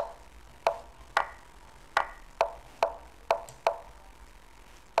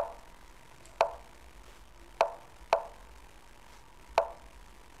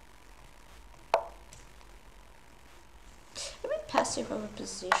 A bit passive of a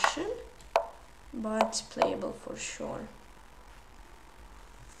position, but playable for sure.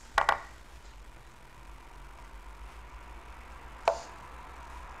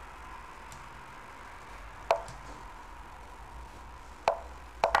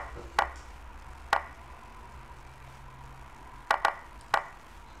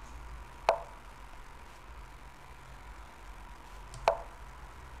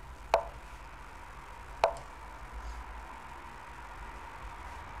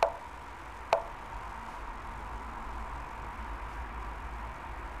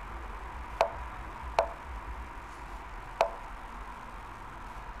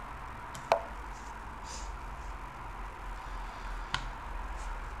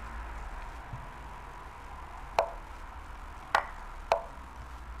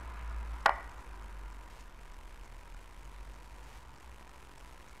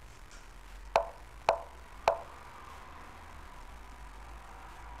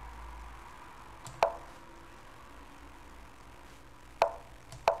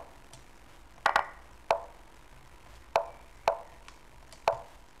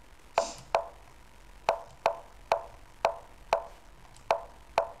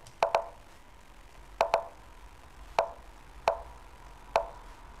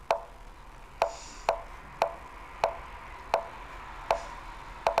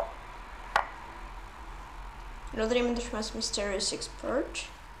 Another image was mysterious expert.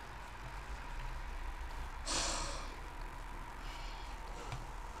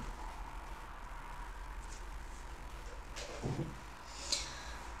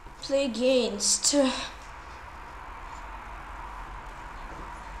 Play against.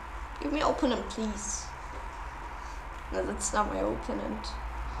 Give me opponent, please. No, that's not my opponent.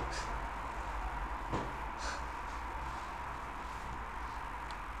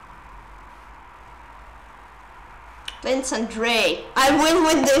 Vince Andre, I will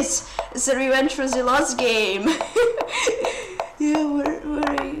win this. It's a revenge for the last game. Yeah, we're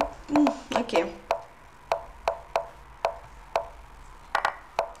okay.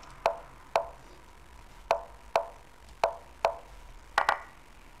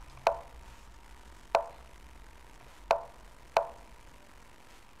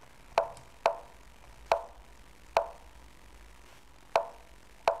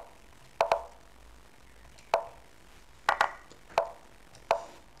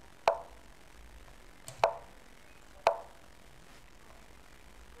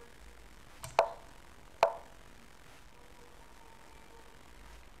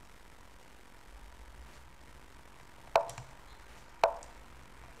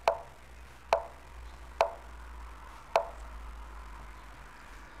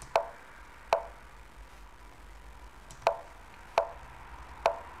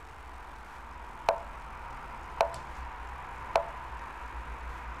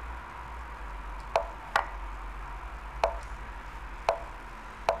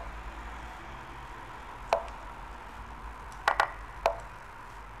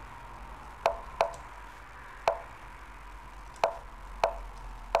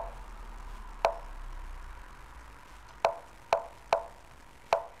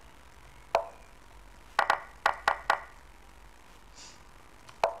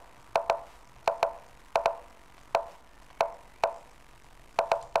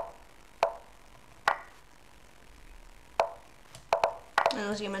 And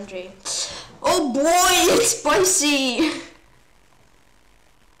was game Andre. Oh boy, it's spicy!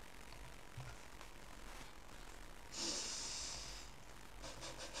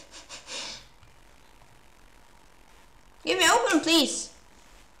 Give me open, please.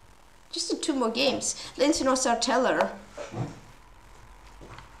 Just 2 more games. Lindsay knows our teller.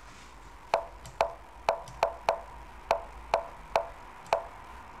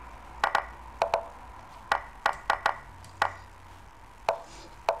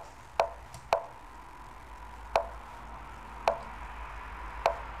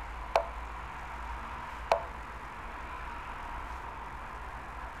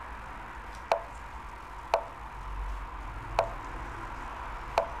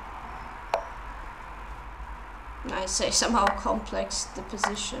 I say somehow complex the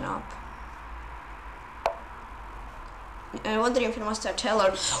position up. I wonder if it must have teller.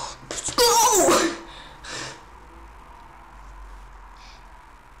 Let's go!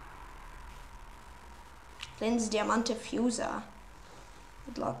 Flint's Diamante Fuser.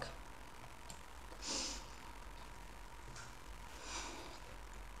 Good luck.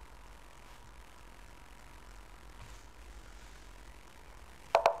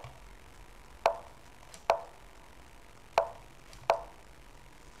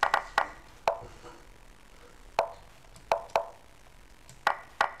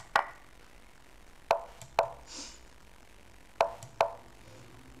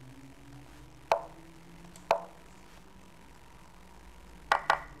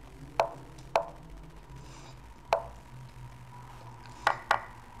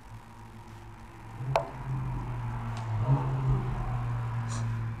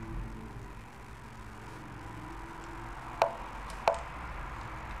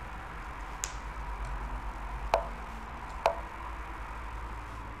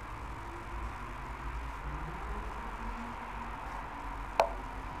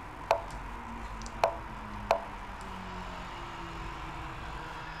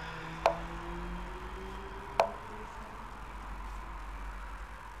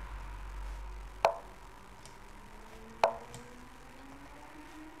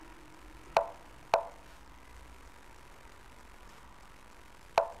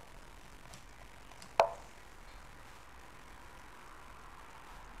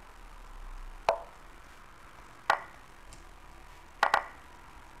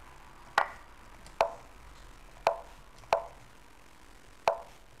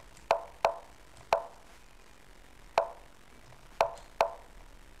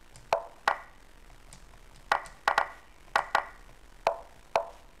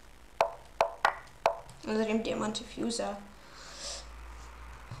 Unter dem Diamante Fuser.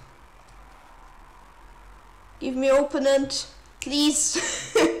 Give me opponent, please.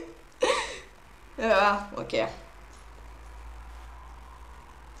 Ja, okay.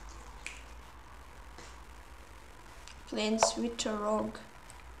 Plain Switterog.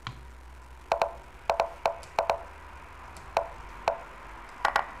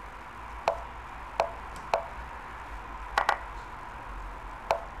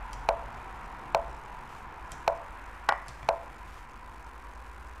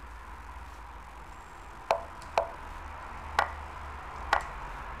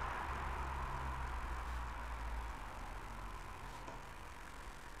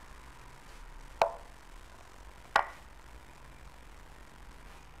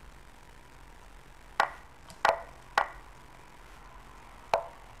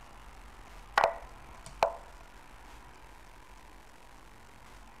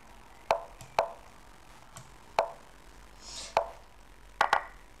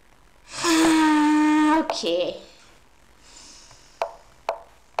 Okay.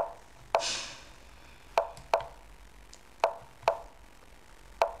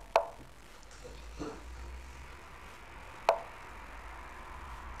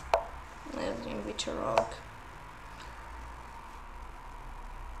 Twitterog.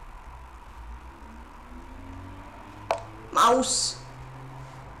 Mouse.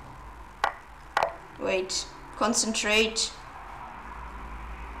 Wait. Concentrate.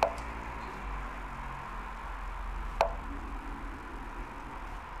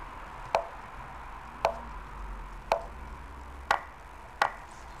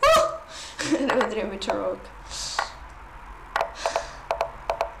 Twitterog.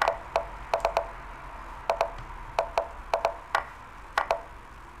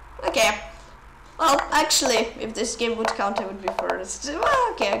 Okay. Well, actually, if this game would count, I would be first.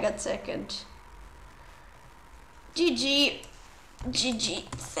 Well, okay, I got second. GG. GG.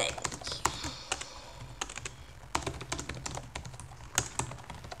 Thank you.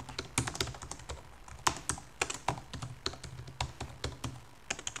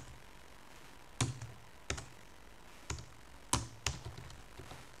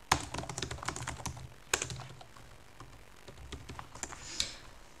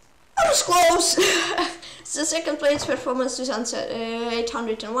 was close! So second place performance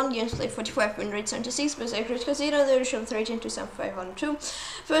 2,801, games played 45, win rate 76, best accurate casino, the original rating 2,502.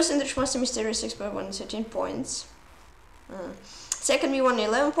 First in the Grandmaster Mystery 6 by 113 points. Second we won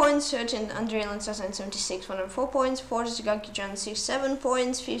 11 points, third in Andrea 2076 104 points, fourth is Gaki Jan 67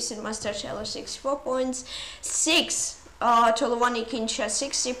 points, fifth in Master Teller 64 points, sixth Tolovani Kincha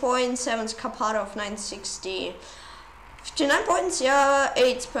 60 points, seventh Kaparov 960. 59 points, yeah,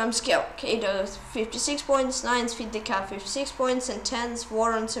 8th PeshkaCh 56 points, 9th Fideka 56 points, and 10th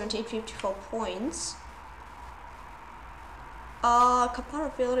Warren 7854 points.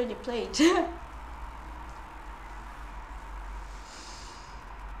 Kaparov already played.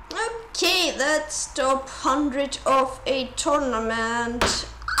 Okay, that's top 100 of a tournament.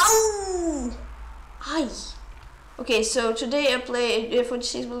 Ow! Aye. Okay, so today I played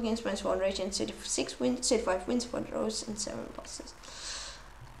 46 ball games, minus 1 rating, 36 wins, 35 wins, 4 draws, and 7 losses.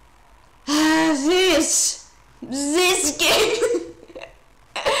 This game.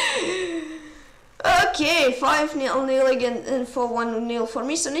 Okay, 5-0 again, and 4-1-0 for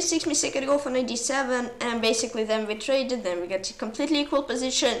me. So next 6 mistakes I go for 97, and basically then we traded, then we got a completely equal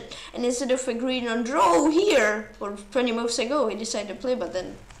position, and instead of agreeing on draw here, or 20 moves ago, he decided to play, but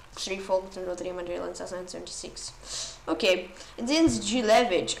then 3 fault and Rodri Madrid and 76. Okay, and then it's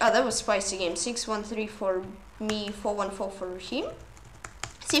Cherniaiev. That was spicy game. 6-1-3 for me, 4-1-4 for him.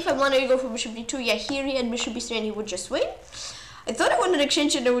 See if I wanted to go for bishop d2. Yeah, here he had bishop b3 and he would just win. I thought I wanted to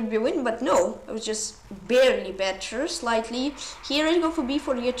exchange and I would be win, but no, I was just barely better, slightly. Here I go for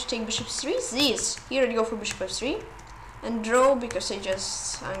b4 here to take bishop 3. This. Here I go for bishop f3 and draw because I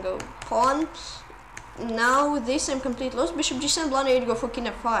just go pawn. Now this I'm complete lost. Bishop g7 blind, I had to go for king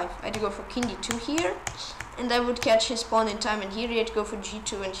f5. I had to go for king d2 here, and I would catch his pawn in time, and here he had to go for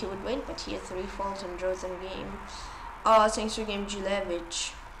g2 and he would win, but here 3 falls and draws in game. Thanks for game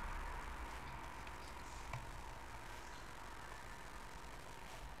Cherniaiev.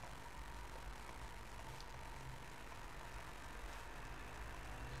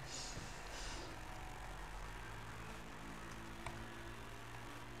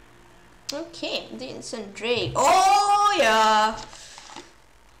 Okay, Vincent Drake. Oh yeah.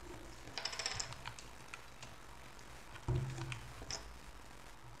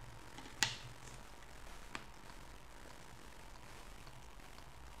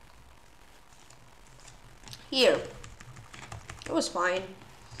 Here. It was fine.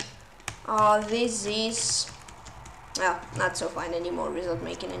 This is not so fine anymore without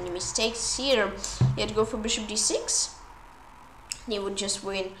making any mistakes. Here, you had to go for bishop d6. He would just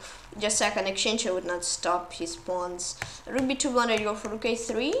win. Just second exchange, I would not stop his pawns. Rook b2 blind, I go for rook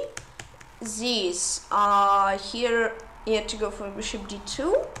a3. This, here he had to go for bishop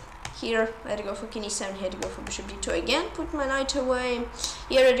d2. Here I had to go for king e7, he had to go for bishop d2 again, put my knight away.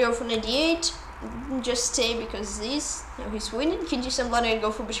 Here I had to go for knight d8, just stay because this, now he's winning. King g7 blind, I had to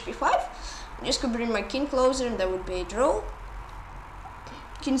go for bishop e5. Just could bring my king closer and that would be a draw.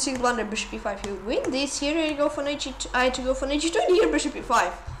 King c blunder, bishop e5, he would win. This here I go for knight g2, I had to go for knight g2, and here bishop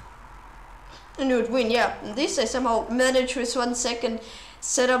e5, and he would win. Yeah, and this I somehow managed with 1 second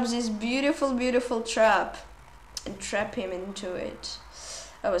set up this beautiful trap and trap him into it.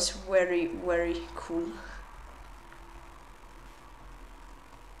 That was very cool.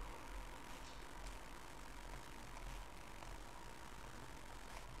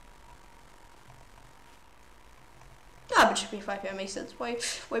 Bishop e5, yeah, makes sense. Why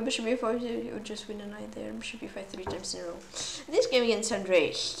bishop e5, you would just win a knight there. Bishop e5 3 times in a row. This game against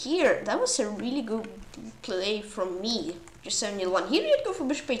Andre, here, that was a really good play from me. Just 7-1. Here he had to go for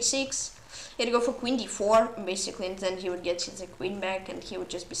bishop h6. He had to go for queen d4, basically, and then he would get his queen back, and he would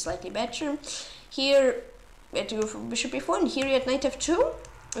just be slightly better. Here, we had to go for bishop e4, and here he had knight f2.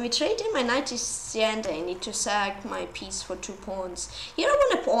 We traded. My knight is and I need to sack my piece for 2 pawns. Here I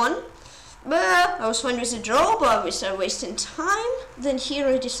won a pawn. But I was fine with the draw, but we started wasting time. Then here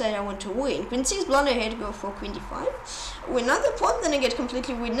I decided I want to win. Queen c is blunder, I had to go for queen d5. Win another pawn, then I get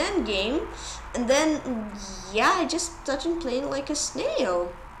completely win endgame. And then, yeah, I just started playing like a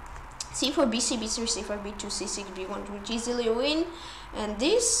snail. c4, bc, b3, c5, b2, c6, b1, which easily win. And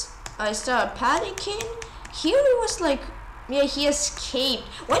this, I started panicking. Here it was like, yeah, he escaped.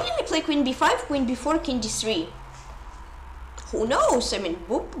 Why didn't I play queen b5, queen b4, king d3? Who knows? I mean,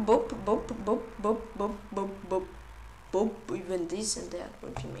 boop, boop, boop, boop, boop, boop, boop, boop, boop, even this and that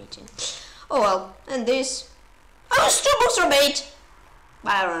would be mating. Oh well, and this. I was 2 moves from 8!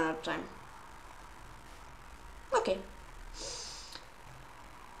 But I ran out of time. Okay.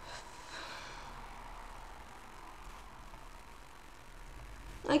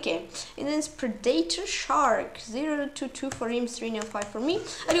 Okay, and then it's Predator Shark, 0-2 for him, 3-5 for me.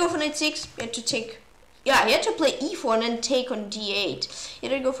 I go for knight 6, he had to take, yeah, he had to play e4 and then take on d8.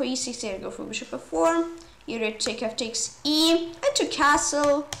 Here I go for e6, here I go for bishop f4. Here I take f takes e, and to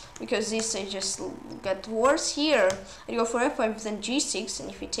castle, because this I just got worse. Here I go for f5, then g6, and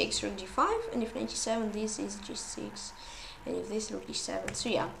if he takes rook d5, and if knight e7, this is g6, and if this rook d7, so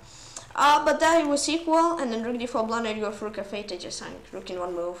yeah. But that was equal, and then rook d4 blunder, I go for rook f8, I just sank rook in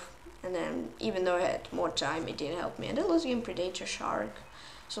one move, and then even though I had more time, it didn't help me, and I lost game Predator Shark.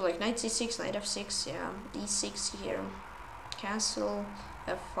 So like knight c6, knight f6, yeah, d6 here, castle,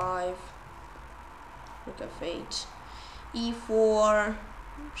 f5, rook f8, e4,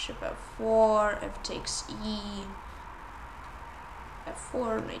 bishop f4, f takes e,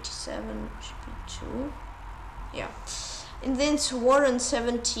 f4, knight e7, bishop e2, yeah. And then it's Warren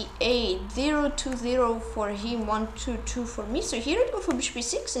 78, 0-2 for him, 1-2 for me. So here I'd go for bishop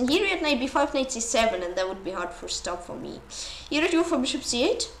e6, and here at knight b5, knight c7, and that would be hard for stop for me. Here I'd go for bishop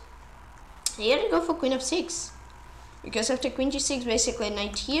c8. Here I'd go for queen f6, because after queen g6, basically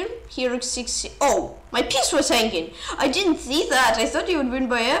knight here. Here rook 6. Oh, my piece was hanging. I didn't see that. I thought he would win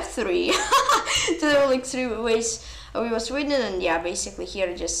by f3. So there were like 3 ways we was winning, and yeah, basically here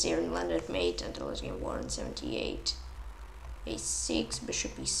I just landed mate, and I was game Warren 78. a6,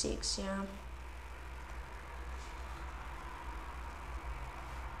 bishop e6, yeah.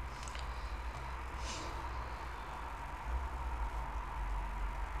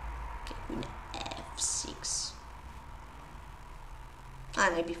 Okay, queen f6.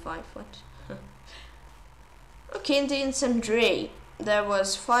 Knight b5, what? Okay, and then it's Andre. There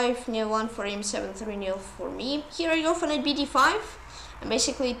was 5-1 for him, 7-3 for me. Here I go for knight bd5, and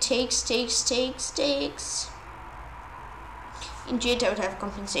basically takes. In g8 I would have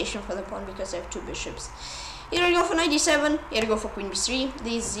compensation for the pawn because I have 2 bishops. Here I go for knight d7, here I go for queen b3,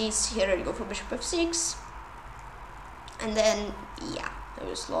 this, here I go for bishop f6. And then, yeah, I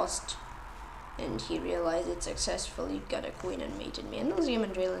was lost. And he realized it successfully, got a queen and mated me. And lose game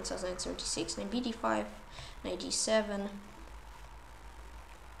and Drayland says knight 76, knight bd5, knight d7,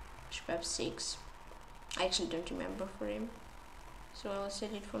 bishop f6. I actually don't remember for him. So I'll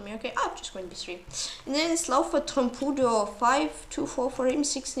set it for me. Okay, just queen b3. And then it's Laufa Trompudo, 5-2-4 for him,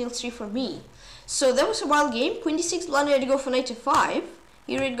 6-3 for me. So that was a wild game. Queen d6 blunder, I had to go for knight f5.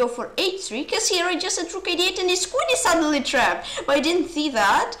 Here I'd go for h3, because here I just had rook a8 and his queen is suddenly trapped. But I didn't see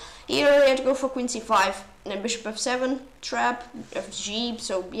that. Here I had to go for queen c5, and then bishop f7, trap, fg,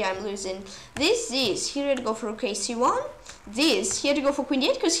 so yeah, I'm losing. This, here I had to go for rook ac1. This, here I had to go for queen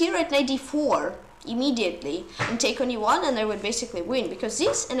d8, because here I had knight d4. Immediately and take on e1, and I would basically win because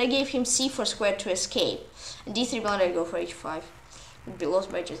this, and I gave him c4 squared to escape, and d3 blunder, I'd go for h5. Would be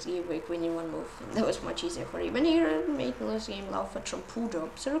lost by just give away queen in one move, and that was much easier for him. And here I made the last game Laufa Trompudo,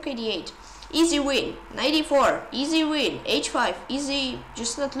 so rook a8, easy win, knight e4, easy win, h5, easy,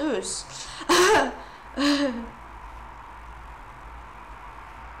 just not lose. Yeah.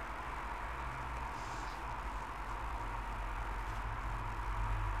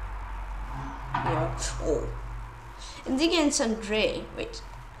 Oh, and against Andre. Wait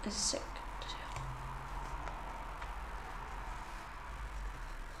a second.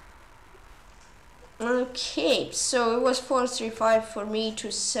 Okay, so it was 4-3-5 for me to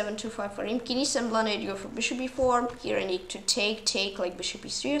 7-2-5 for him. King e7 blunder, I go for bishop e4. Here I need to take like bishop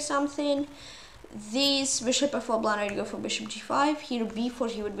e3 or something. This bishop f4 blunder, I go for bishop g5. Here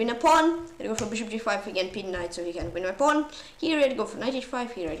b4, he would win a pawn. I go for bishop g5 again, pin knight, so he can win my pawn. Here I'd go for knight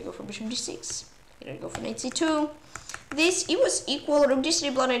h5. Here I'd go for bishop d6. Here I'd go for knight c2. This, it was equal. Rook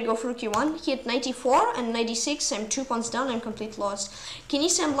d3 blunder, I'd go for rook e1. He had knight e4 and knight d6. I'm 2 pawns down. I'm complete lost. King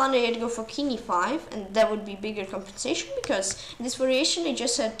e7 blunder, I'd go for king e5, and that would be bigger compensation because in this variation I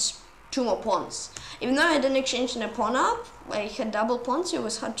just had 2 more pawns. Even though I didn't exchange a pawn up, I had double pawns, so it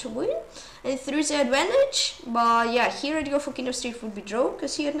was hard to win. And through the advantage, but yeah, here I'd go for king f3 would be draw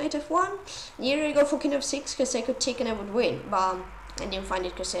because he had knight f1. And here I'd go for king f6 because I could take and I would win, but I didn't find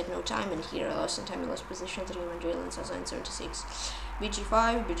it because I had no time. And here I lost in time, I lost position 3 and Drayland says 76.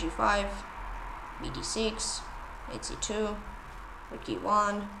 bg5, bg5, bd6, knight c2, rook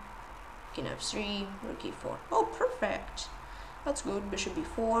e1, king f3, rook e4. Oh, perfect. That's good. Bishop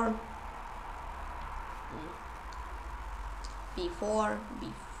b4. b4,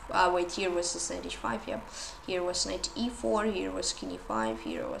 wait, here was this knight h5, yeah. Here was knight e4, here was king e5,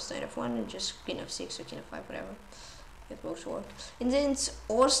 here was knight f1, and just king f6 or king f5, whatever. It both work. And then it's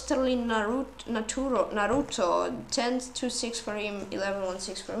Osterlin Naruto, 10-2-6 for him,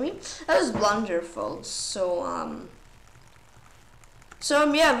 11-1-6 for me. That was blunderful, so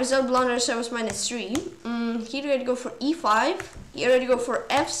So yeah, without blunders I was -3. Here I had to go for e5. Here I had to go for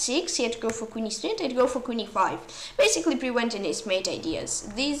f6. He had to go for queen e3. I had to go for queen e5. Basically preventing his mate ideas.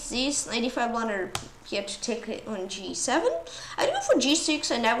 This 95 blunder, he had to take it on g7. I had to go for g6,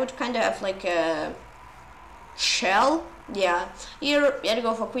 and I would kind of have like a shell. Yeah. Here he had to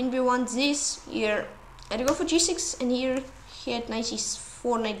go for queen b1. This here I had to go for g6, and here he had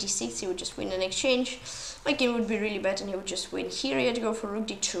 94, 96. He would just win an exchange. My game would be really bad and he would just win. Here I had to go for rook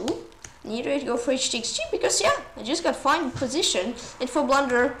d2. And here I had to go for h takes g, because yeah, I just got fine position. And for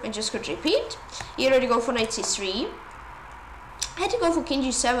blunder, I just could repeat. Here I had to go for knight c3. I had to go for king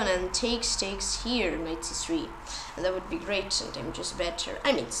g7 and takes here, knight c3. And that would be great, and I'm just better.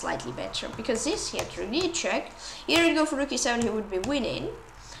 I mean, slightly better, because this, he had to really check. Here I had to go for rook e7, he would be winning.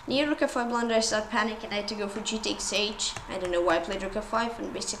 Near rook f5 blunder, I start panicking. I had to go for g takes h. I don't know why I played rook f5,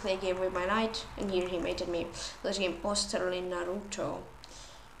 and basically I gave away my knight. And here he mated me. Let's game imposter in Naruto.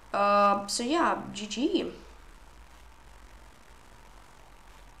 So yeah, GG.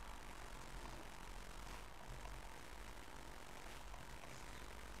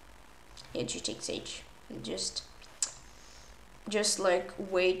 Yeah, g takes h. And just like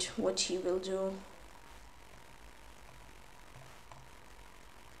wait what he will do.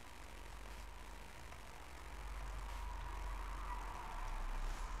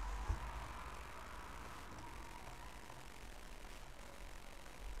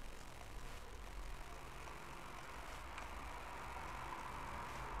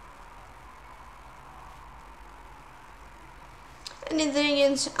 And in the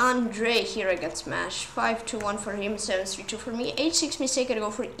end, Andre, here I got smashed. 5-1 for him, 7-3-2 for me. h6 mistake, I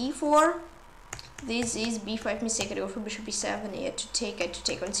go for e4. This is b5 mistake, I go for bishop e7. I had to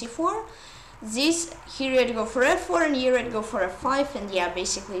take on c4. This, here I had to go for f4, and here I had to go for f5. And yeah,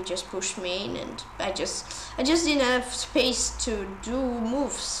 basically just pushed me in, and I just didn't have space to do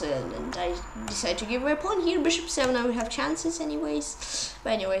moves. And I decided to give away a pawn. Here, bishop 7, I would have chances anyways.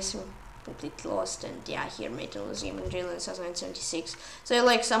 But anyways, completely lost. And yeah, here mate was game and Jalen 1976. So I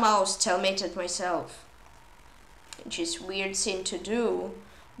like somehow stalemated myself, which is weird thing to do,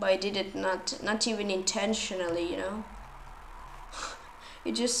 but I did it not even intentionally, you know.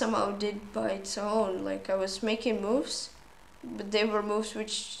 It just somehow did by its own. Like I was making moves, but they were moves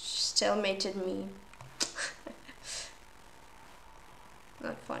which stalemated me.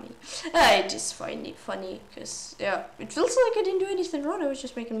 Not funny. I just find it funny because yeah, it feels like I didn't do anything wrong. I was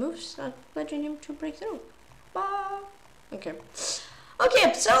just making moves, not letting him to break through. Bye. Okay.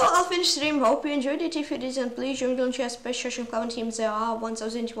 Okay, so I'll finish stream. Hope you enjoyed it. If you didn't, please join the chess PeshkaCh and Clown teams. There are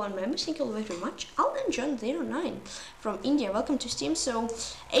 1001 members. Thank you all very much. Alden John 09 from India. Welcome to Steam. So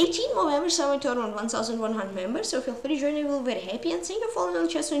 18 more members, so I total on 1100 members. So feel free to join. I will be very happy. And thank you for following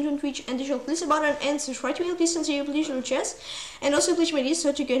chess on Twitch and digital please button and subscribe to me. Please consider please on chess. And also please make this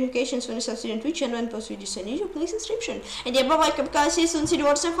so to get notifications when I start on Twitch and when post videos on YouTube. Please subscription. And yeah, bye bye guys. See you soon. See you.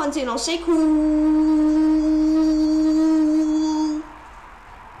 What's fun. See you. Say cool.